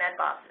fill his med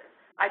boxes.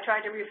 I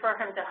tried to refer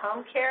him to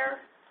home care.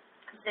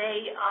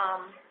 They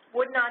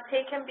would not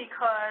take him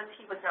because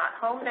he was not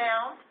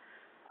homebound.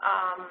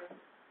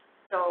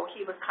 So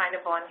he was kind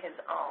of on his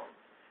own.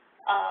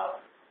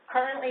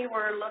 Currently,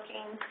 we're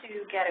looking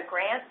to get a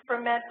grant for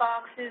med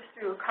boxes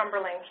through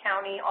Cumberland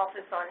County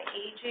Office on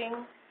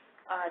Aging,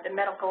 the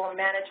Medical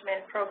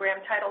Management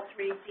Program Title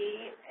 3D,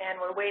 and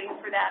we're waiting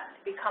for that to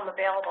become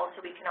available so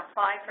we can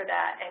apply for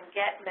that and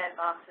get med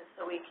boxes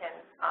so we can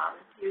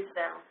use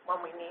them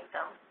when we need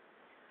them.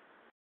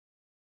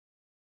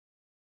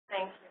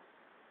 Thank you.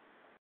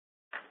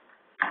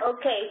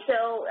 Okay,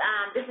 so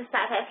this is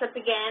Pat Heslop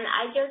again.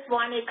 I just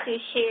wanted to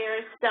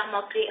share some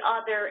of the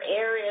other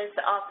areas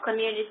of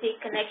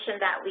community connection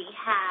that we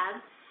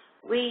have.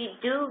 We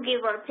do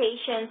give our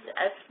patients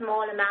a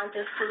small amount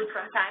of food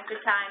from time to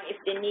time if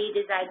the need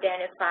is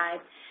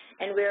identified,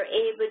 and we're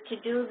able to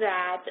do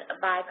that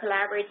by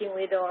collaborating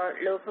with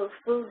our local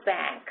food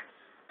bank.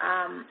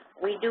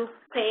 We do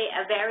pay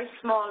a very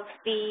small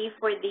fee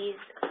for these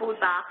food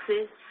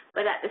boxes,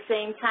 but at the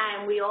same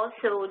time, we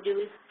also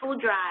do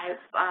food drive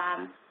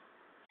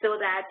so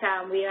that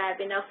we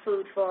have enough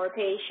food for our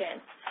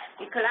patients.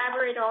 We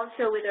collaborate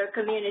also with our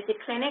community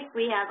clinic.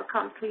 We have a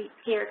complete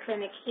care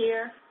clinic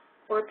here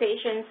for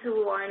patients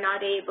who are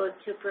not able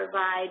to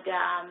provide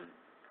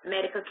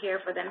medical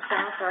care for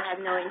themselves or have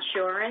no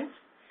insurance.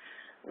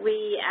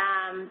 We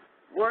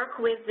work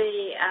with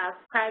the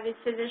private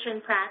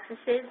physician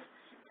practices.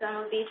 Some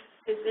of these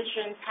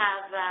physicians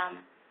have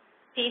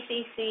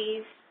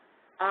PCCs.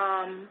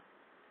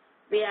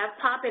 We have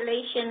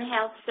population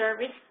health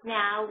service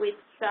now with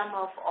some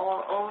of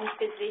our own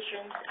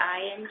physicians,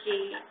 ING.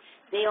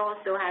 They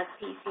also have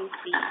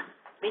PCC,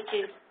 which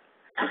is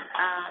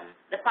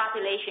the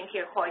population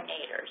care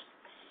coordinators.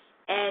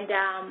 And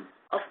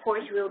of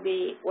course, we'll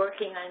be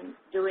working on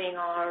doing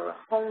our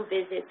home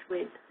visits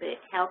with the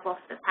help of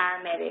the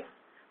paramedics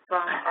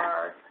from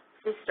our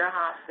sister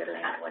hospital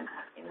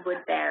in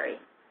Woodbury.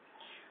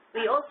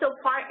 We also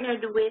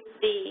partnered with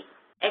the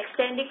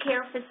Extended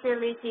Care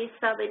Facility,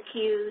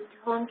 Subacute,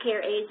 Home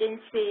Care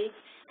Agency,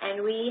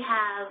 and we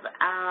have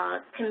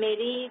a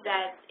committee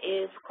that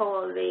is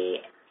called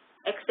the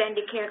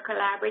Extended Care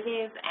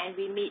Collaborative, and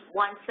we meet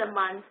once a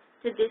month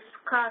to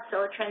discuss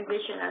our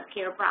transitional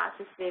care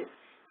processes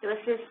to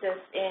assist us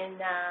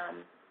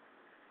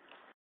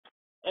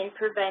in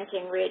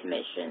preventing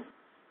readmission.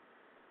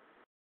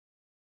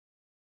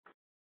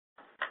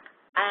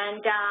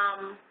 And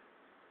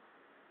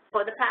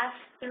for the past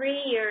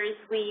 3 years,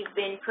 we've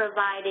been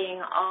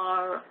providing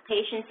our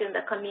patients in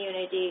the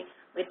community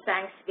with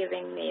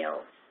Thanksgiving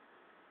meals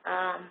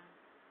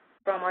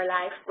from our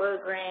LIFE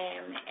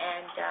program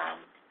and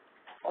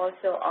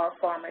also our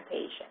former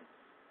patients.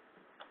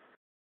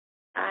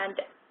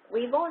 And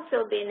we've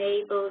also been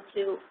able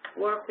to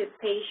work with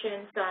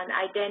patients on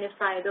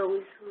identify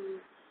those who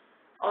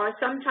are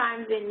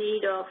sometimes in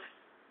need of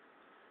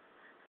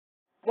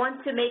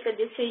want to make a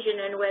decision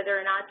on whether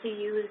or not to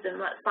use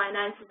the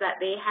finances that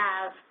they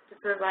have to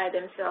provide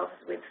themselves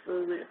with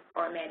food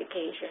or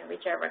medication,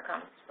 whichever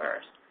comes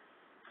first.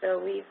 So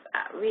we've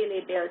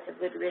really built a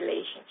good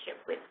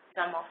relationship with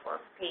some of our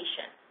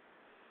patients.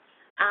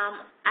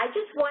 I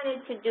just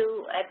wanted to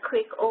do a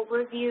quick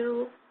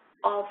overview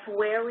of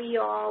where we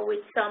are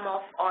with some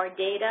of our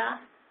data.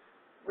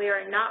 We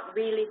are not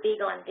really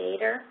big on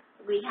data.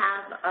 We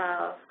have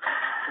a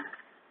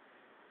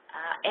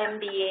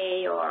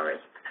MBA or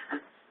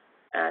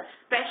a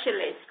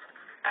specialist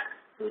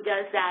who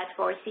does that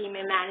for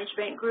senior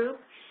management group.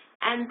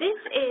 And this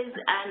is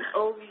an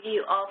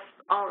overview of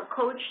our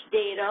coach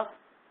data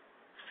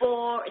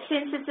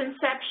since its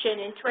inception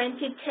in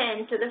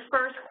 2010 to the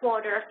first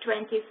quarter of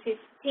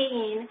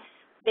 2015.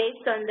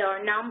 Based on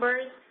our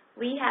numbers,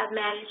 we have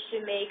managed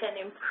to make an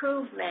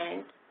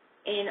improvement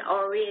in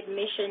our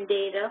readmission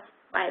data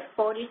by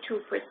 42%.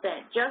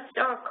 Just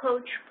our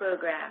coach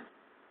program,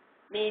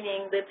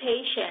 meaning the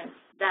patients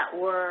that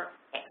were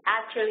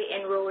actually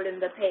enrolled in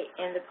the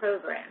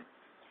program.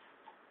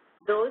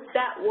 Those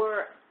that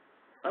were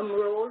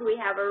enrolled, we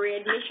have a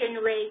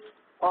readmission rate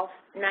of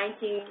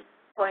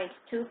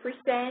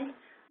 19.2%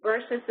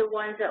 versus the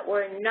ones that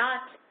were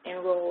not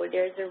enrolled.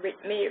 There's a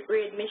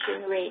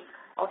readmission rate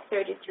of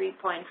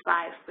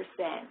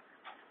 33.5%.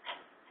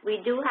 We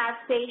do have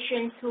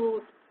patients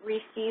who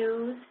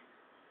refuse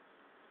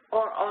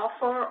or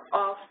offer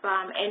of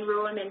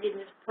enrollment in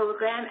this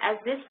program, as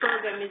this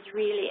program is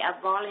really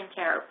a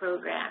voluntary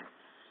program.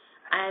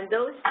 And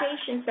those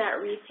patients that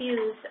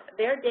refuse,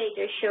 their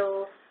data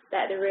show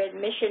that the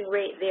readmission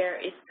rate there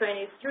is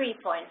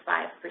 23.5%,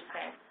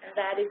 and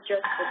that is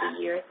just for the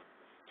years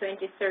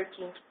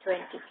 2013 to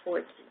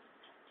 2014.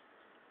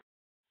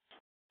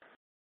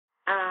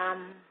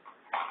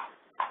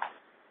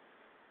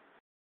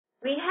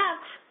 We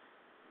have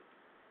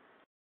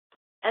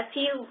a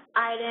few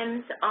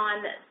items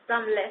on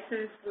some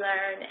lessons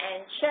learned,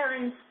 and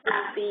Sharon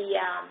will be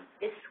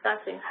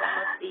discussing some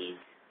of these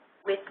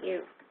with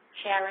you.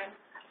 Sharon?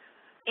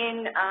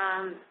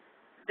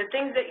 The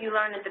things that you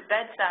learn at the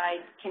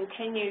bedside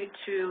continue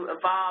to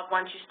evolve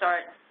once you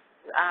start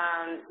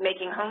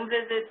making home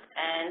visits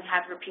and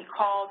have repeat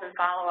calls and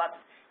follow-ups,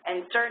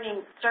 and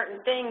certain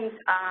things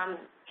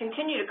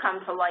continue to come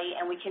to light,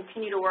 and we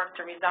continue to work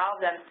to resolve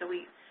them. So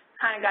we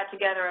kind of got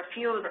together a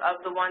few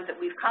of the ones that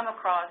we've come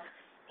across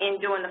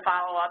in doing the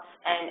follow-ups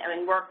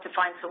and work to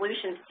find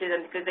solutions to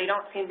them, because they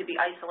don't seem to be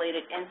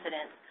isolated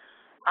incidents.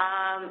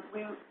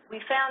 We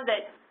found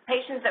that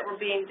patients that were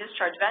being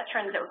discharged,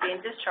 veterans that were being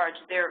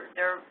discharged,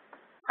 their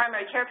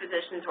primary care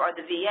physicians are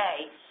the VA.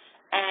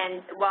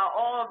 And while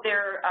all of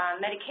their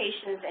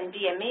medications and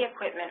DME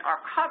equipment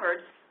are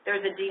covered,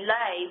 there's a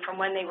delay from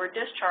when they were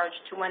discharged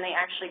to when they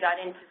actually got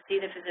in to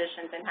see the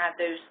physicians and have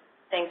those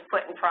things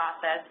put in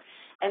process.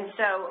 And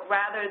so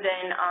rather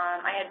than,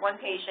 I had one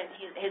patient,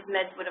 his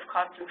meds would have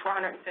cost him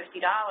 $450,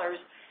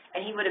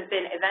 and he would have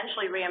been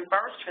eventually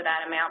reimbursed for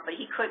that amount, but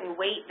he couldn't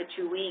wait the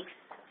 2 weeks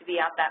to be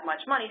out that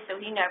much money, so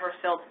he never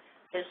filled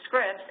his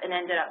scripts and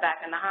ended up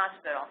back in the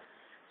hospital.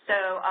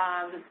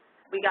 So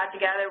we got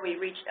together, we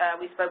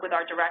spoke with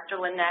our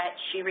director, Lynette.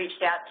 She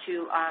reached out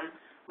to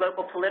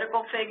local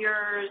political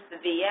figures,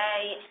 the VA,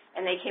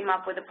 and they came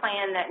up with a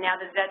plan that now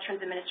the Veterans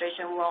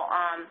Administration will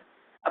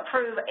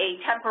approve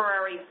a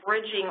temporary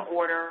bridging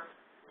order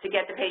to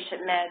get the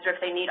patient meds, or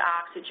if they need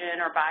oxygen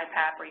or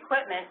BiPAP or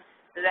equipment,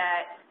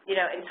 that,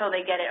 until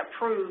they get it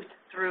approved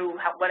through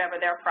whatever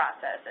their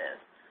process is.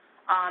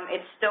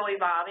 It's still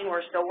evolving.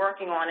 We're still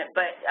working on it,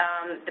 but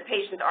the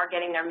patients are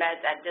getting their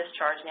meds at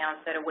discharge now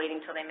instead of waiting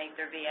until they make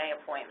their VA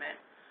appointment.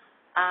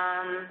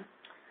 On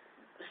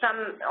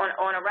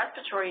a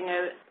respiratory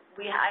note,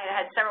 I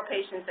had several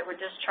patients that were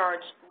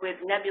discharged with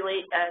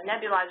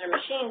nebulizer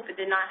machines but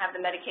did not have the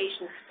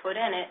medications put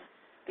in it,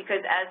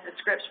 because as the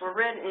scripts were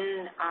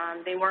written,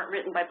 they weren't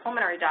written by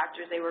pulmonary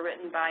doctors. They were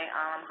written by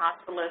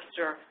hospitalists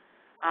or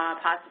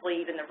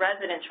possibly even the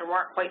residents who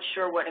weren't quite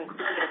sure what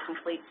included a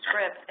complete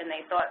script, and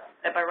they thought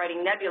that by writing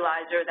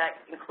nebulizer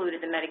that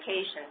included the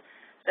medication.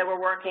 So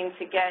we're working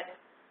to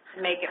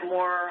make it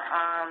more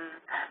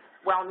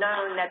well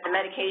known that the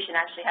medication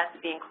actually has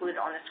to be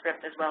included on the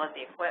script as well as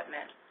the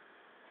equipment.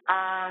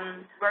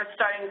 We're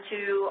starting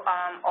to,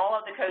 all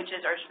of the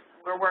coaches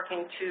we're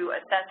working to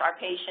assess our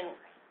patient,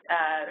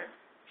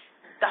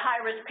 the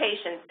high-risk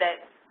patients that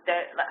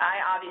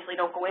I obviously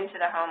don't go into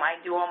the home. I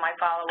do all my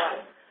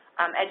follow-up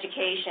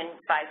education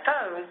by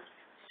phone.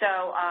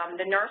 So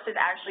the nurses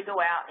actually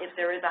go out if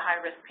there is a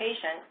high-risk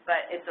patient,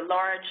 but it's a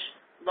large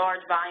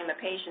volume of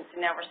patients,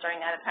 and now we're starting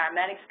to have the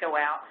paramedics go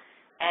out,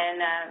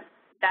 and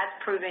that's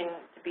proving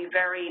to be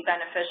very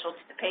beneficial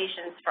to the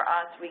patients. For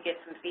us, we get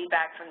some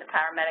feedback from the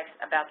paramedics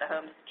about the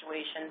home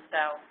situation.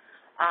 So,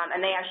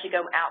 and they actually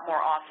go out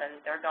more often.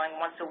 They're going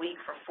once a week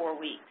for 4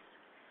 weeks.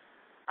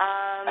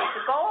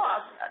 The goal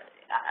of,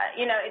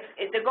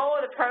 the goal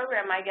of the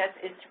program, I guess,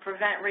 is to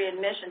prevent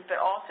readmissions, but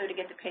also to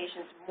get the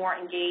patients more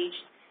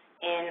engaged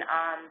in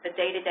the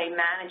day-to-day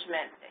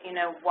management,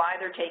 why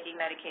they're taking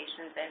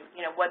medications and,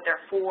 what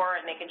they're for,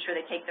 and making sure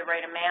they take the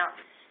right amount.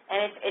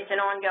 And it's an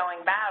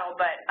ongoing battle,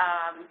 but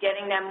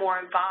getting them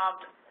more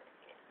involved,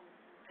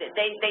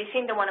 they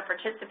seem to want to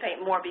participate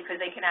more because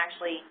they can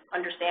actually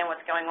understand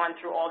what's going on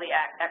through all the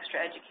extra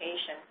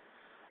education.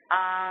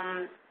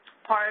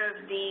 Part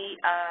of the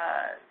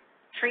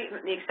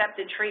treatment, the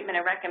accepted treatment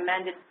and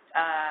recommended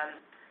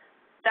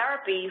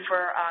therapy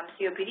for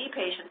COPD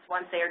patients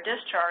once they are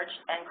discharged,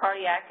 and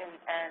cardiac and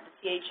the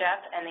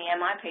CHF and the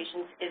MI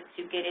patients, is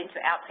to get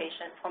into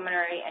outpatient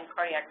pulmonary and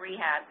cardiac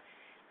rehab.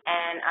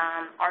 And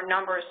our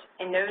numbers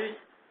in those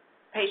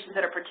patients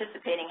that are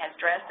participating has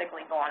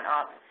drastically gone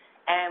up.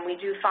 And we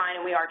do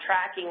find, and we are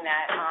tracking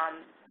that,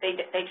 they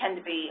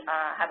tend to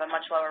have a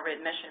much lower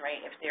readmission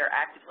rate if they're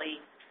actively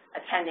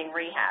attending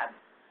rehab.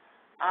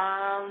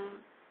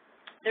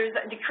 There's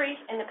a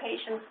decrease in the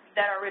patients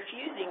that are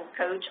refusing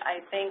coach,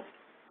 I think,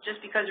 just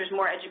because there's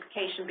more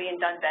education being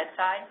done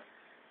bedside,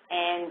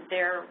 and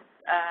they're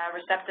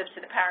receptive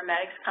to the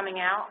paramedics coming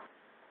out.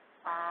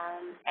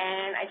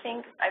 And I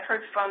think I've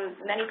heard from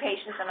many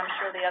patients, and I'm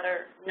sure the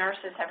other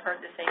nurses have heard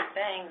the same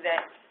thing,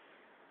 that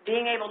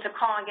being able to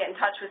call and get in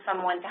touch with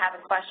someone to have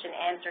a question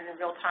answered in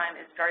real time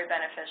is very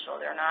beneficial.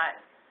 They're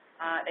not,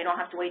 they don't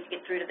have to wait to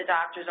get through to the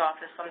doctor's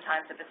office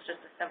sometimes if it's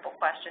just a simple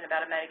question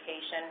about a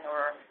medication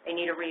or they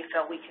need a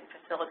refill. We can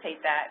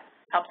facilitate that,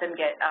 help them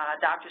get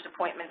doctor's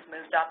appointments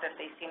moved up if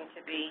they seem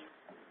to be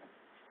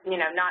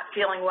not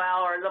feeling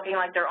well or looking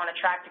like they're on a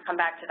track to come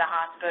back to the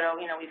hospital,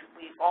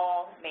 we've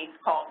all made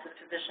calls to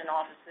physician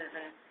offices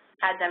and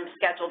had them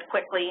scheduled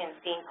quickly and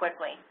seen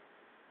quickly.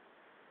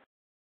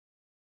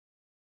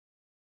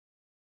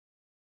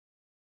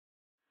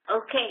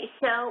 Okay,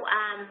 so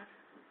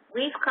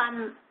we've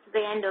come to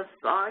the end of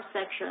our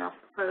section of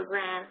the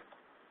program.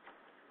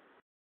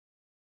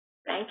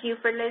 Thank you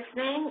for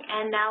listening,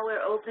 and now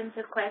we're open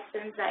to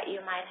questions that you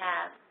might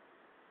have.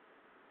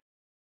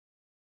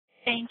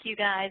 Thank you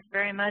guys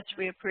very much.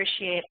 We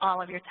appreciate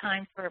all of your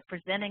time for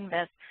presenting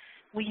this.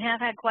 We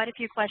have had quite a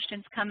few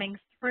questions coming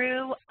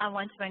through. I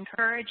want to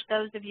encourage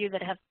those of you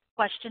that have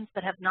questions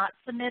that have not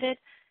submitted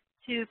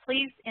to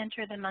please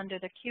enter them under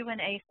the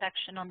Q&A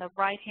section on the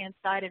right-hand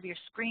side of your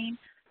screen,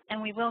 and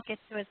we will get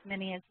to as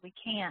many as we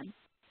can.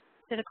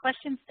 So the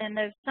questions, and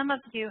some of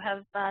you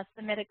have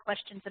submitted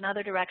questions in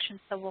other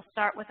directions, so we'll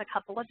start with a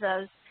couple of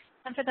those.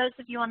 And for those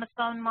of you on the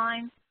phone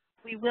lines,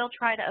 we will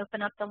try to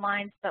open up the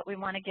lines, but we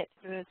want to get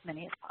through as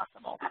many as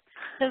possible.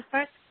 So the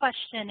first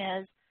question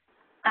is,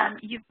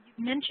 you've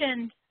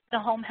mentioned the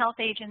home health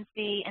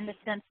agency in the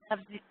sense of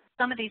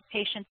some of these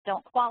patients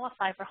don't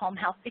qualify for home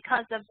health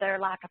because of their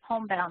lack of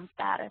homebound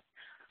status.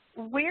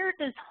 Where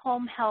does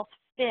home health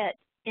fit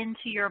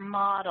into your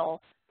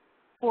model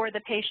for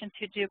the patients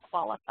who do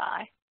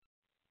qualify?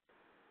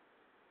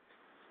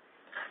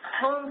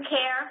 Home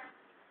care,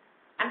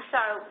 I'm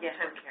sorry. Yeah,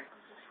 home care.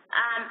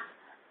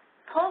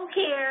 Home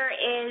care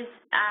is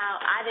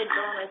added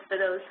bonus for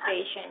those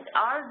patients.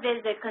 Our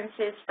visit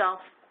consists of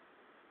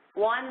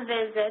one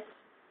visit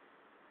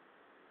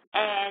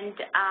and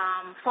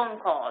phone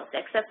calls,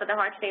 except for the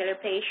heart failure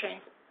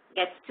patient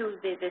gets 2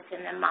 visits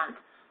in a month.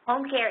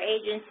 Home care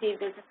agency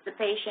visits the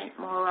patient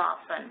more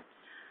often.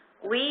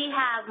 We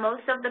have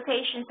most of the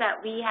patients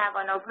that we have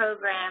on our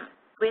program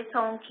with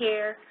home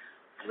care.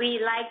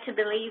 We like to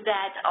believe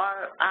that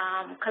our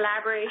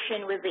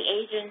collaboration with the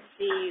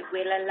agency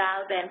will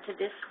allow them to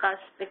discuss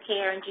the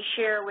care and to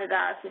share with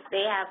us if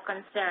they have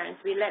concerns.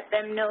 We let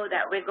them know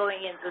that we're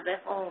going into the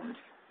homes,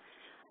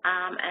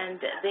 and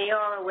they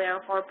are aware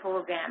of our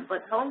program.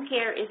 But home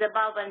care is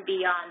above and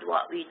beyond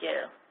what we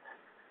do.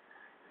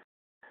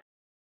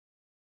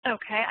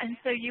 Okay, and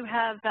so you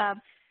have,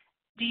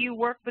 do you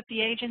work with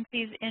the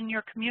agencies in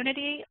your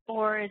community,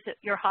 or is it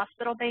your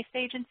hospital-based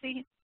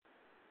agency?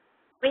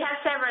 We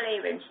have several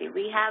agencies.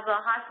 We have a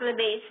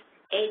hospital-based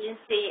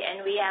agency,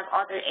 and we have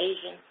other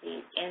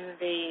agencies in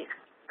the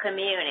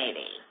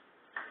community.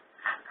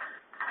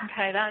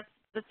 Okay,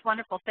 that's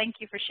wonderful.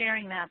 Thank you for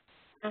sharing that.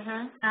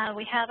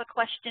 We have a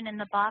question in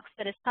the box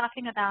that is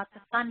talking about the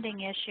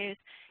funding issues,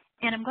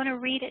 and I'm going to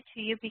read it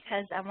to you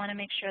because I want to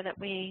make sure that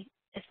we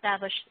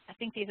establish, I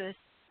think these are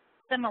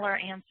similar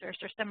answers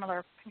or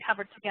similar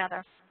covered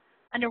together.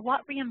 Under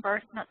what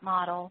reimbursement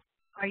model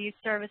are you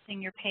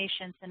servicing your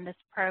patients in this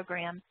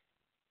program?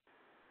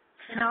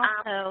 And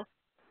also,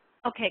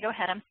 okay, go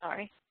ahead, I'm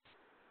sorry.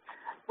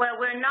 Well,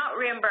 we're not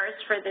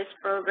reimbursed for this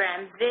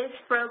program. This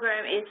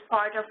program is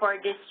part of our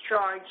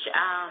discharge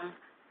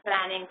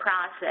planning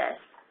process.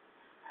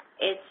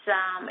 It's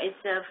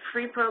a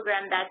free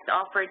program that's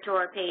offered to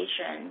our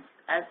patients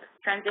as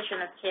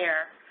transition of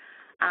care.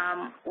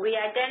 We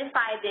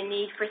identified the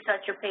need for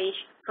such a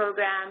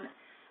program,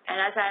 and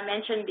as I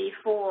mentioned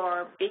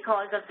before,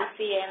 because of the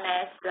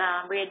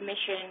CMS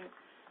readmission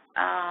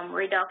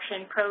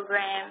reduction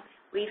program,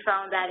 we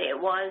found that it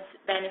was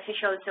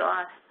beneficial to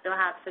us to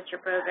have such a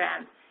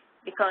program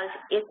because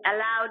it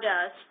allowed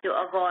us to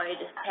avoid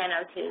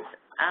penalties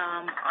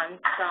on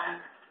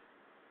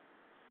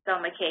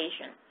some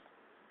occasions.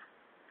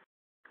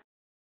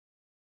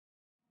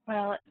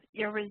 Well,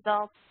 your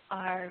results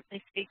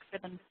they speak for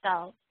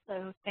themselves,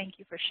 so thank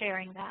you for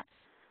sharing that.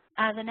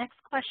 The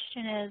next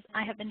question is,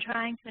 I have been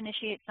trying to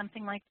initiate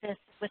something like this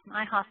with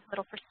my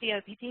hospital for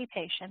COPD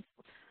patients.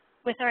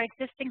 With our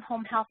existing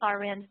home health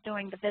RNs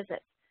doing the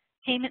visits,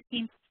 payment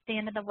seems to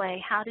stand in the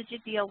way. How did you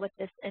deal with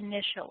this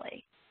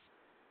initially?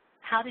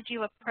 How did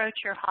you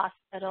approach your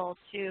hospital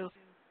to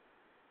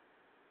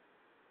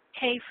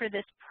pay for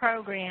this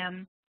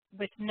program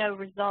with no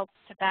results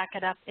to back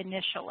it up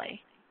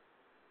initially?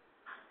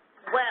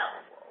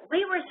 Well,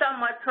 we were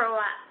somewhat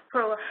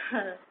proactive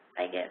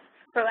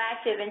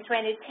in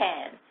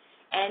 2010,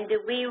 and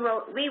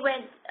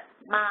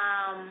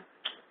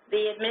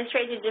the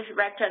administrative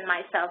director and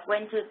myself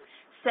went to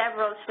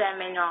several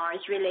seminars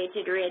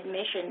related to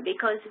readmission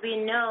because we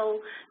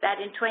know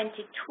that in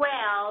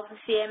 2012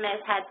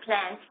 CMS had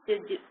plans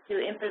to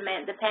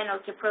implement the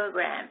penalty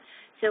program,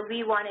 so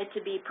we wanted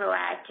to be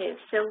proactive.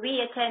 So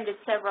we attended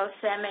several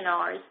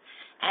seminars,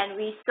 and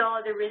we saw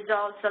the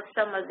results of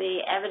some of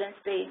the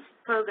evidence-based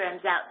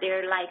programs out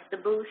there like the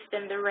Boost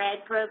and the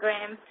RED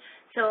program.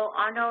 So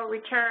on our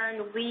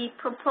return, we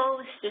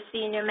proposed to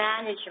senior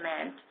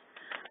management.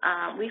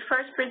 We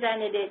first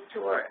presented it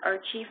to our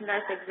chief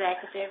nurse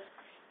executive,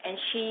 and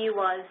she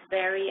was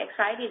very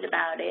excited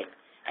about it.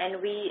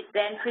 And we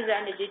then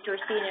presented it to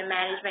our senior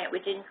management,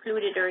 which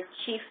included our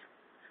chief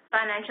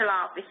financial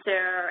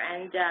officer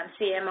and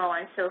CMO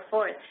and so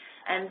forth.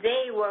 and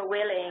they were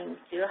willing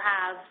to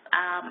have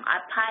a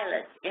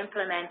pilot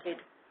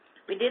implemented.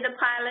 We did a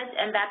pilot,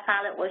 and that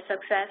pilot was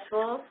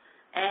successful,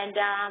 and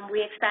we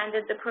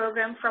expanded the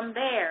program from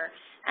there.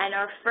 And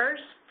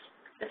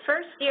the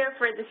first year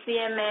for the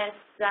CMS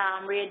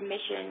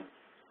readmission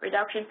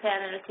reduction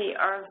penalty,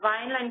 our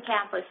Vineland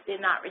campus did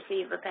not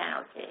receive a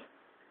penalty.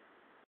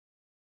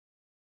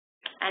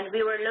 And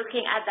we were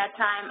looking at that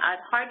time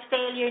at heart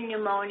failure,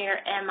 pneumonia,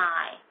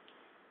 MI.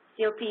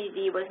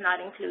 COPD was not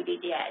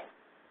included yet.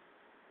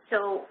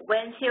 So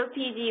when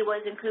COPD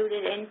was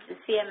included into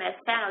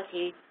CMS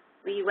penalty,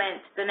 we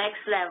went to the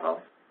next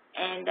level,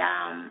 and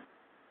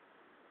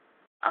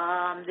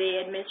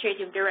the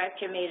administrative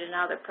director made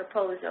another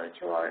proposal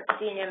to our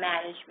senior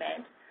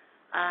management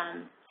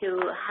to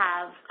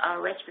have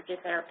a respiratory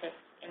therapist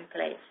in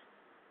place.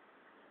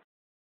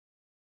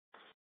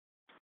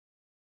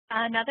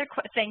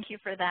 Thank you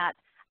for that.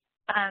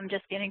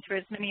 Just getting through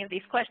as many of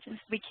these questions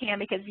as we can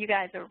because you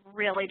guys are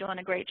really doing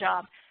a great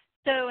job.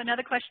 So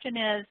another question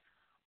is,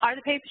 are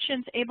the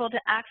patients able to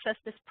access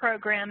this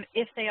program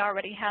if they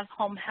already have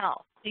home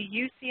health? Do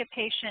you see a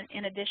patient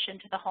in addition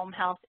to the home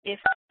health if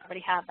they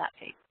already have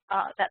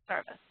that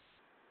service?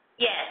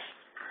 Yes.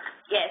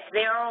 Yes,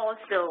 they are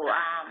also,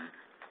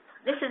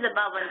 this is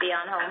above and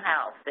beyond home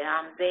health.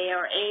 They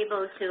are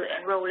able to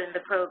enroll in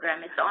the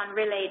program. It's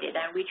unrelated,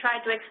 and we try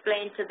to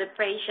explain to the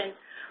patient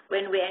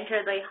when we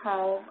enter the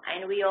home,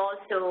 and we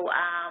also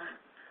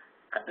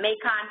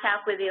make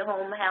contact with the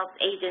home health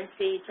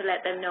agency to let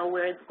them know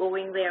we're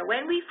going there.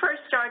 When we first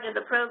started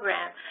the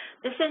program,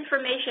 this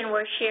information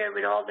was shared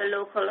with all the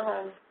local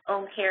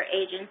home care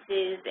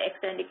agencies, the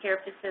extended care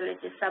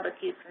facilities,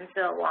 subacutes, and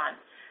so on.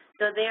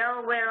 So they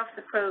are aware of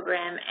the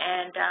program,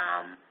 and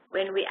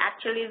when we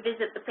actually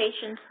visit the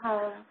patient's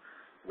home,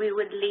 we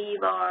would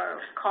leave our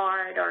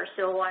card or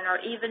so on,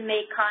 or even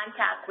make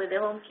contact with the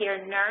home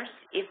care nurse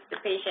if the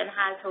patient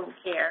has home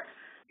care,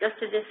 just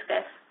to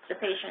discuss the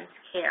patient's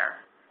care,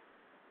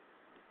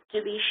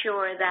 to be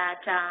sure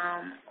that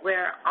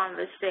we're on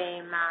the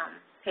same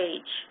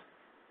page.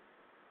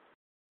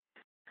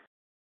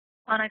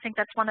 And I think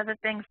that's one of the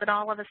things that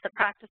all of us that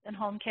practice in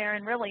home care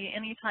and really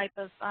any type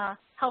of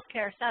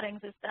healthcare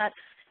settings is that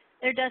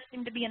there does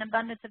seem to be an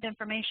abundance of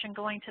information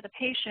going to the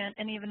patient,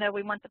 and even though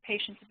we want the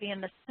patient to be in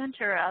the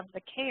center of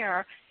the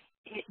care,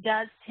 it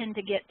does tend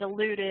to get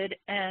diluted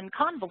and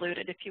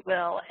convoluted, if you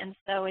will, and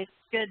so it's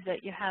good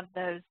that you have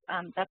those.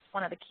 That's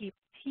one of the key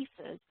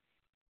pieces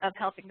of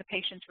helping the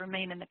patients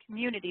remain in the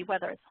community,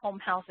 whether it's home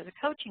health or the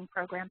coaching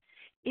program,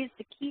 is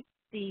to keep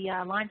the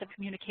lines of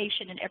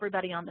communication and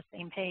everybody on the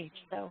same page.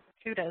 So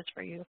kudos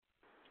for you.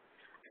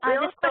 We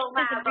also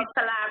have a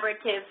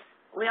collaborative.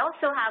 We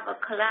also have a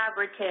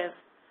collaborative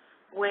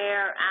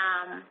where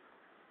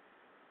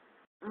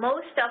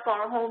most of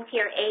our home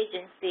care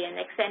agency and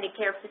extended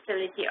care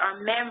facility are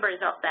members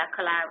of that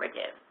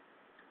collaborative.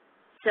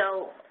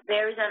 So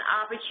there is an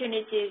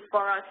opportunity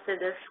for us to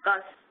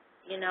discuss,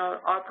 you know,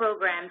 our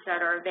programs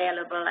that are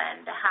available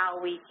and how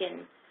we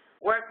can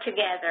work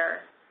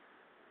together,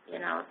 you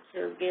know,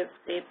 to give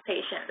the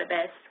patient the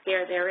best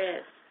care there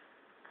is.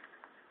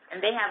 And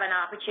they have an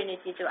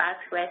opportunity to ask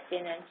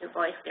questions and to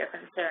voice their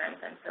concerns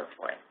and so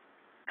forth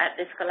at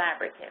this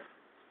collaborative.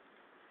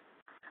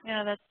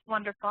 Yeah, that's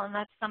wonderful, and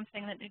that's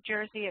something that New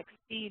Jersey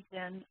exceeds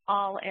in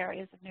all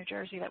areas of New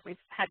Jersey that we've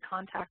had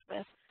contact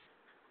with.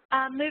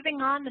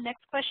 Moving on, the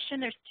next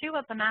question, there's two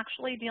of them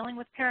actually dealing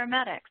with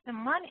paramedics,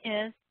 and one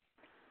is,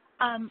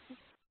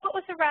 what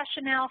was the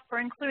rationale for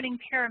including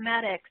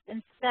paramedics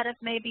instead of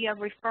maybe a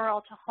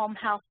referral to home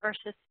health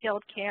versus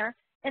skilled care?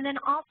 And then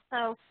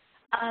also,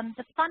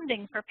 the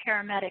funding for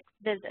paramedic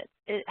visits,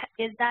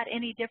 is that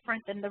any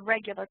different than the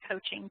regular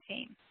coaching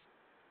team?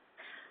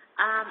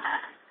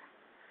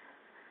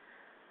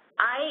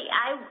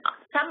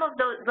 Some of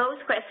those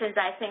questions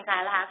I think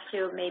I'll have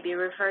to maybe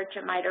refer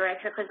to my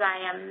director because I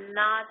am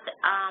not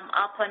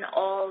up on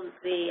all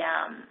the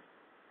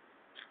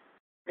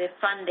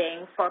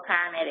funding for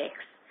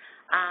paramedics.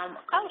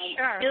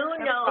 Sure. I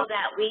do know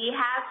that we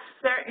have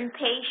certain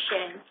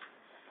patients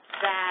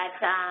that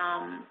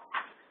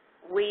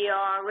we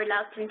are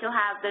reluctant to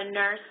have the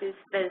nurses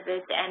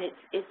visit, and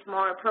it's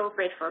more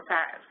appropriate for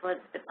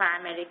the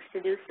paramedics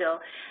to do so.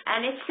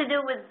 And it's to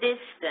do with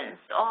distance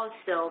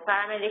also.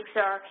 Paramedics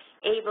are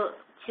able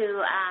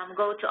to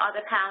go to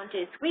other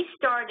counties. We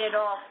started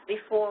off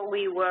before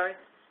we were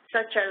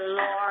such a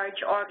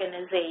large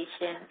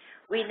organization.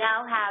 We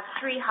now have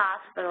 3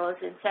 hospitals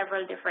in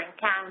several different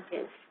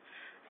counties.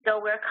 So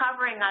we're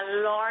covering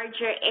a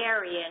larger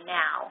area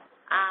now.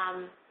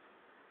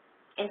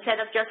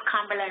 Instead of just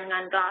Cumberland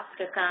and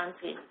Gloucester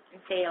County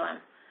and Salem.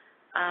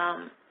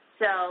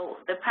 So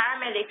the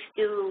paramedics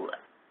do,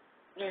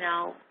 you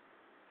know,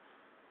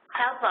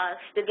 help us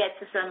to get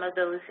to some of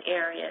those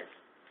areas.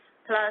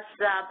 Plus,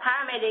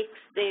 paramedics,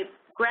 the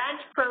grant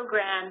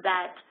program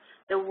that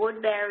the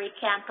Woodbury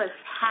campus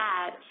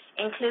had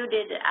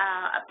included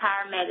a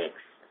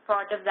paramedics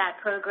part of that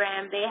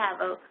program. They have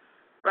a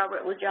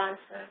Robert Wood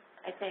Johnson,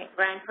 I think,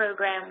 grant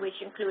program which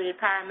included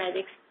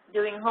paramedics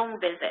doing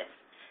home visits.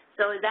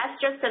 So that's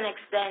just an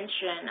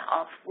extension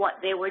of what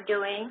they were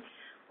doing.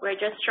 We're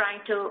just trying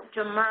to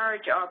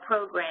merge our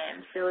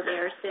programs so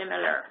they're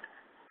similar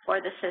for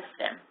the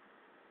system.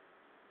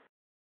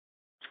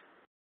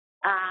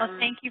 Well,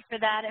 thank you for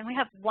that. And we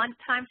have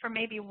time for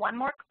maybe one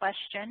more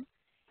question.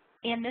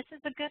 And this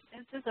is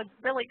a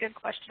really good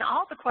question.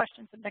 All the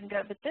questions have been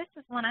good, but this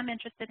is one I'm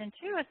interested in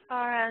too, as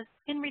far as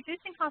in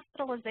reducing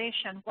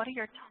hospitalization, what are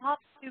your top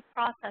 2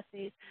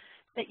 processes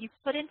that you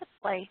put into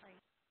place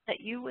that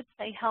you would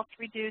say helped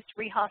reduce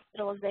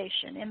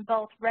rehospitalization in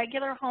both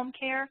regular home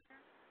care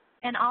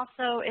and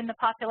also in the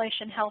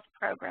population health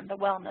program, the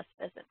wellness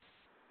visits?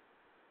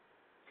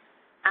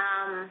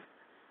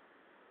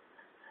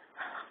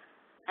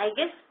 I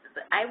guess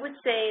I would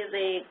say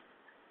the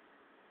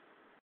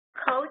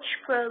coach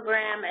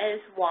program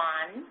is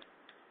one,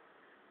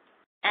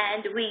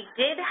 and we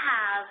did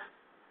have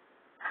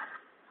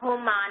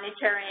home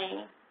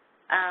monitoring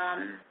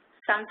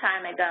some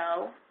time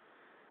ago.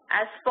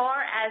 As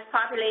far as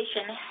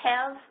population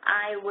health,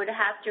 I would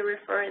have to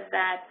refer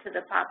that to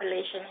the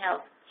population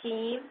health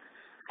team.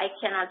 I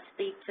cannot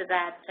speak to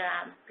that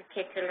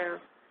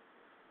particular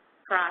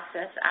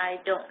process.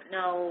 I don't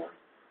know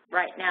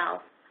right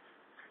now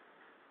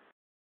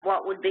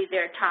what would be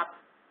their top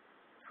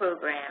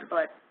program,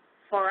 but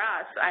for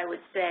us, I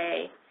would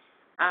say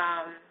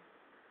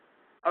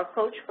our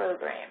coach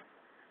program.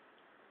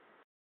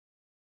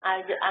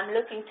 I'm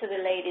looking to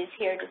the ladies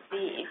here to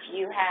see if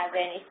you have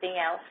anything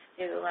else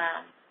to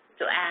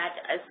add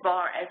as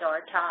far as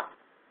our top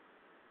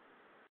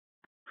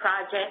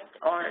project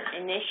or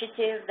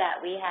initiative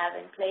that we have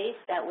in place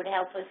that would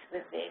help us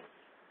with the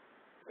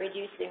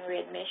reducing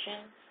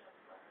readmissions.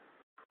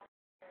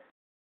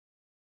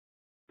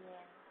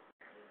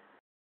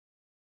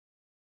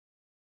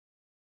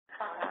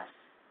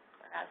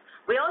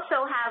 We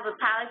also have a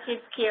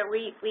palliative care.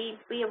 We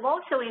have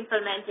also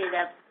implemented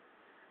a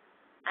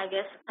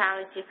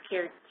palliative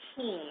care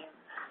team,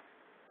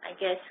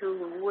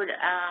 who would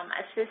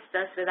assist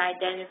us with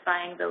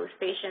identifying those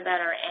patients that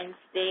are end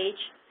stage,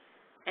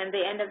 and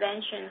the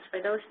interventions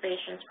for those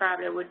patients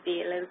probably would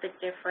be a little bit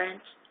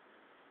different,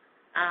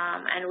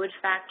 and would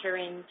factor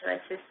into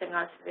assisting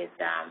us with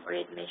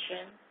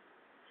readmission.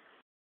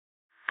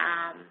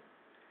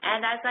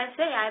 And as I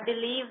say, I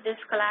believe this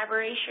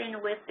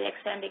collaboration with the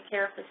extended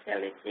care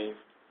facilities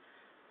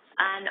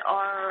and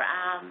our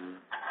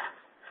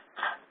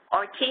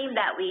team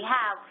that we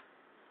have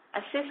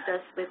assist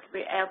us with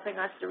helping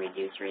us to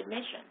reduce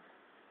readmission.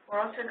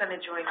 We're also going to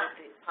join with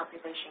the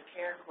population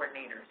care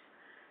coordinators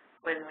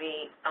when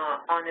we,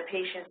 on the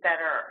patients that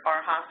are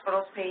our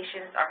hospital's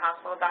patients, our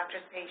hospital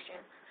doctor's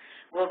patients,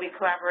 we'll be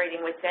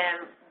collaborating with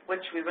them,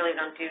 which we really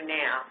don't do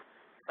now,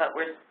 but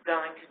we're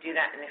going to do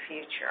that in the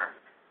future.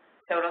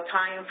 So it'll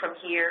tie in from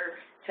here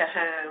to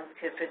home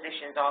to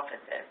physicians'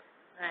 offices.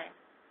 Right.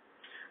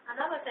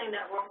 Another thing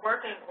that we're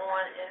working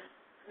on is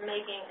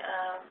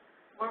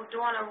we're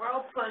doing a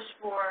real push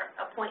for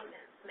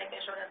appointments,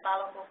 making sure that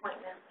follow-up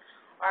appointments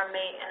are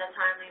made in a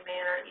timely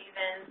manner,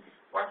 even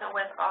working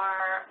with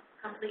our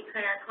complete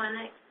care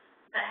clinic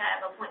to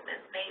have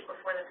appointments made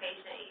before the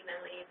patient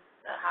even leaves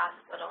the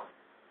hospital.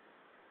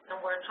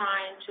 And we're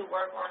trying to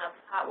work on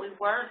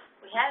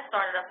we had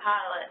started a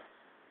pilot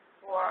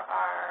for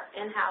our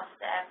in-house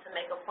staff to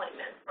make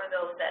appointments for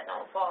those that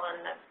don't fall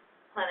in the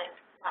clinic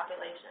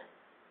population.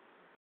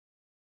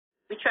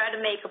 We try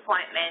to make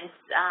appointments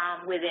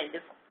within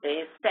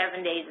the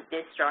 7 days of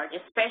discharge,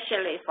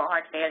 especially for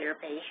heart failure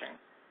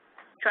patients.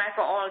 Try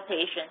for all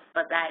patients,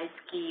 but that is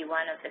key,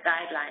 one of the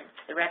guidelines,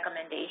 the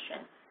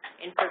recommendation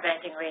in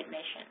preventing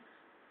readmission.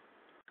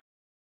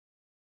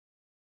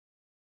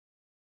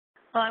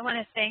 Well, I want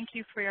to thank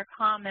you for your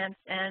comments,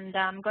 and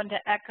I'm going to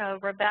echo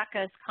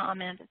Rebecca's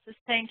comment. It says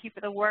thank you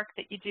for the work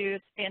that you do.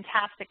 It's a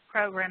fantastic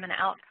program and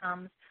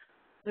outcomes.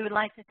 We would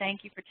like to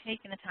thank you for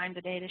taking the time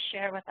today to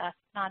share with us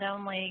not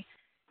only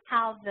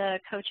how the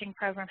coaching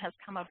program has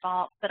come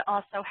about, but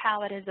also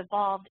how it has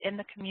evolved in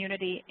the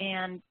community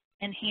and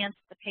enhanced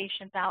the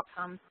patient's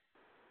outcomes.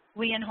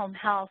 We in home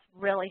health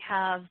really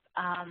have,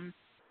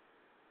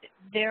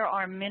 there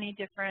are many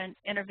different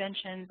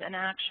interventions and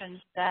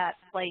actions that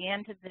play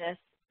into this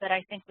that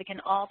I think we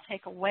can all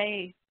take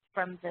away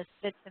from this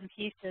bits and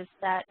pieces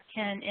that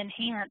can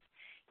enhance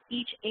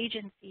each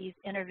agency's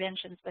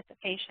interventions with the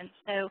patient.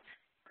 So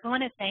I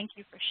want to thank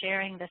you for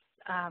sharing this,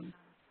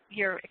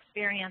 your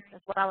experience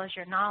as well as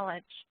your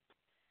knowledge.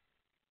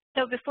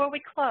 So before we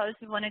close,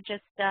 we want to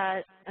just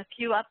a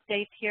few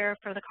updates here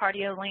for the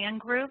Cardio Land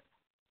group.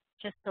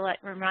 Just to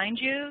remind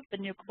you, the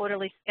new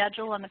quarterly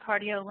schedule on the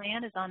Cardio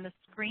Land is on the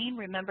screen.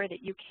 Remember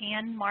that you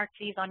can mark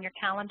these on your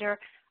calendar.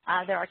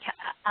 There are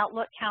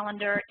Outlook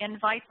calendar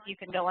invites. You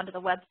can go onto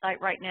the website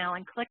right now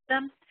and click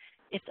them.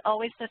 It's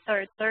always the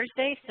third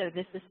Thursday, so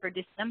this is for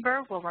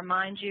December. We'll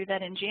remind you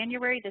that in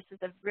January, this is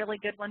a really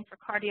good one for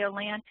Cardio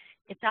Land.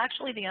 It's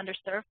actually the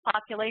underserved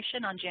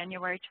population on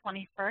January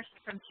 21st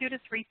from 2 to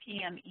 3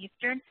 p.m.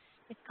 Eastern.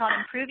 It's called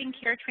Improving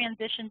Care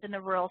Transitions in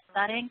the Rural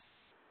Setting.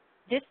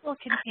 This will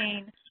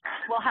contain,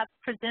 we'll have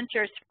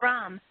presenters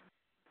from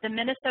the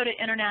Minnesota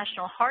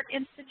International Heart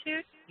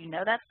Institute, you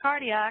know that's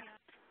cardiac,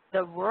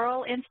 the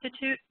Rural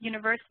Institute,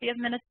 University of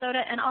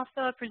Minnesota, and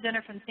also a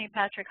presenter from St.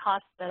 Patrick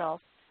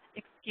Hospital.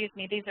 Excuse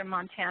me, these are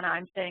Montana.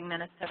 I'm saying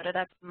Minnesota.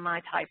 That's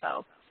my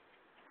typo.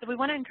 So we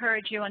want to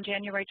encourage you on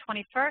January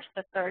 21st,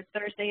 the third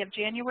Thursday of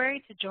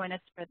January, to join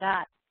us for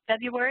that.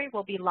 February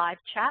will be live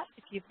chat.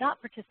 If you've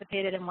not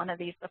participated in one of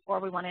these before,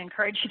 we want to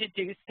encourage you to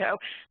do so.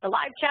 The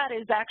live chat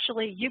is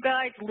actually, you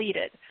guys lead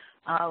it.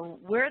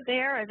 We're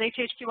there as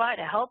HHQI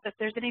to help if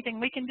there's anything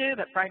we can do,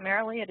 but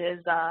primarily it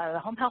is the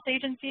home health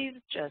agencies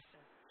just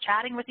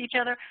chatting with each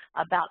other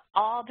about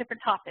all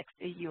different topics.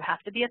 You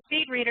have to be a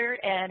speed reader,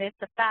 and it's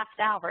a fast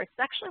hour. It's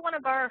actually one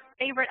of our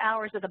favorite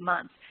hours of the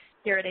month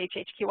here at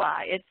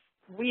HHQI.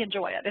 We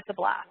enjoy it. It's a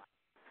blast.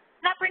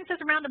 And that brings us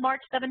around to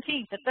March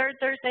 17th. The third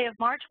Thursday of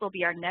March will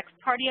be our next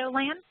Cardio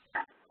Land.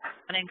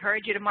 And I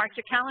encourage you to mark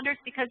your calendars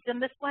because in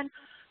this one,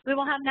 we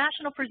will have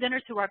national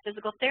presenters who are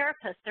physical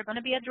therapists. They're going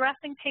to be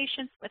addressing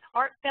patients with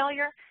heart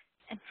failure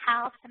and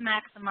how to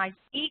maximize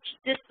each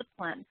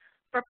discipline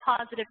for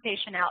positive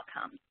patient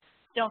outcomes.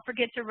 Don't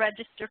forget to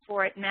register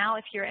for it now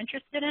if you're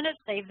interested in it.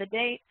 Save the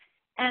date,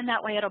 and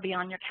that way it'll be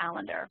on your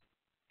calendar.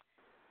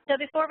 So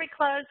before we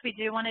close, we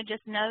do want to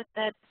just note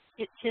that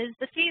it is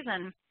the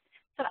season.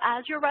 So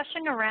as you're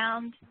rushing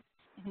around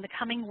in the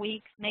coming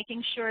weeks,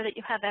 making sure that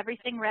you have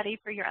everything ready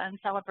for your own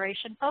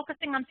celebration,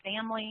 focusing on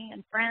family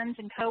and friends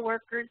and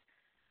coworkers,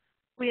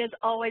 we as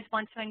always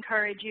want to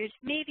encourage you to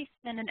maybe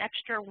spend an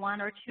extra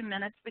 1 or 2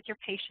 minutes with your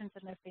patients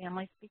and their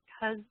families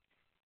because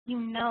you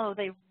know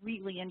they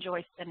really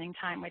enjoy spending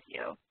time with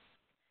you.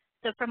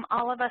 So from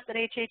all of us at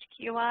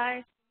HHQI,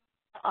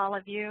 to all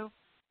of you,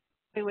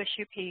 we wish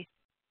you peace.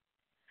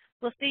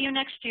 We'll see you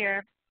next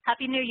year.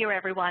 Happy New Year,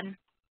 everyone.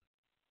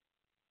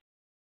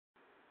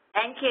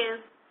 Thank you.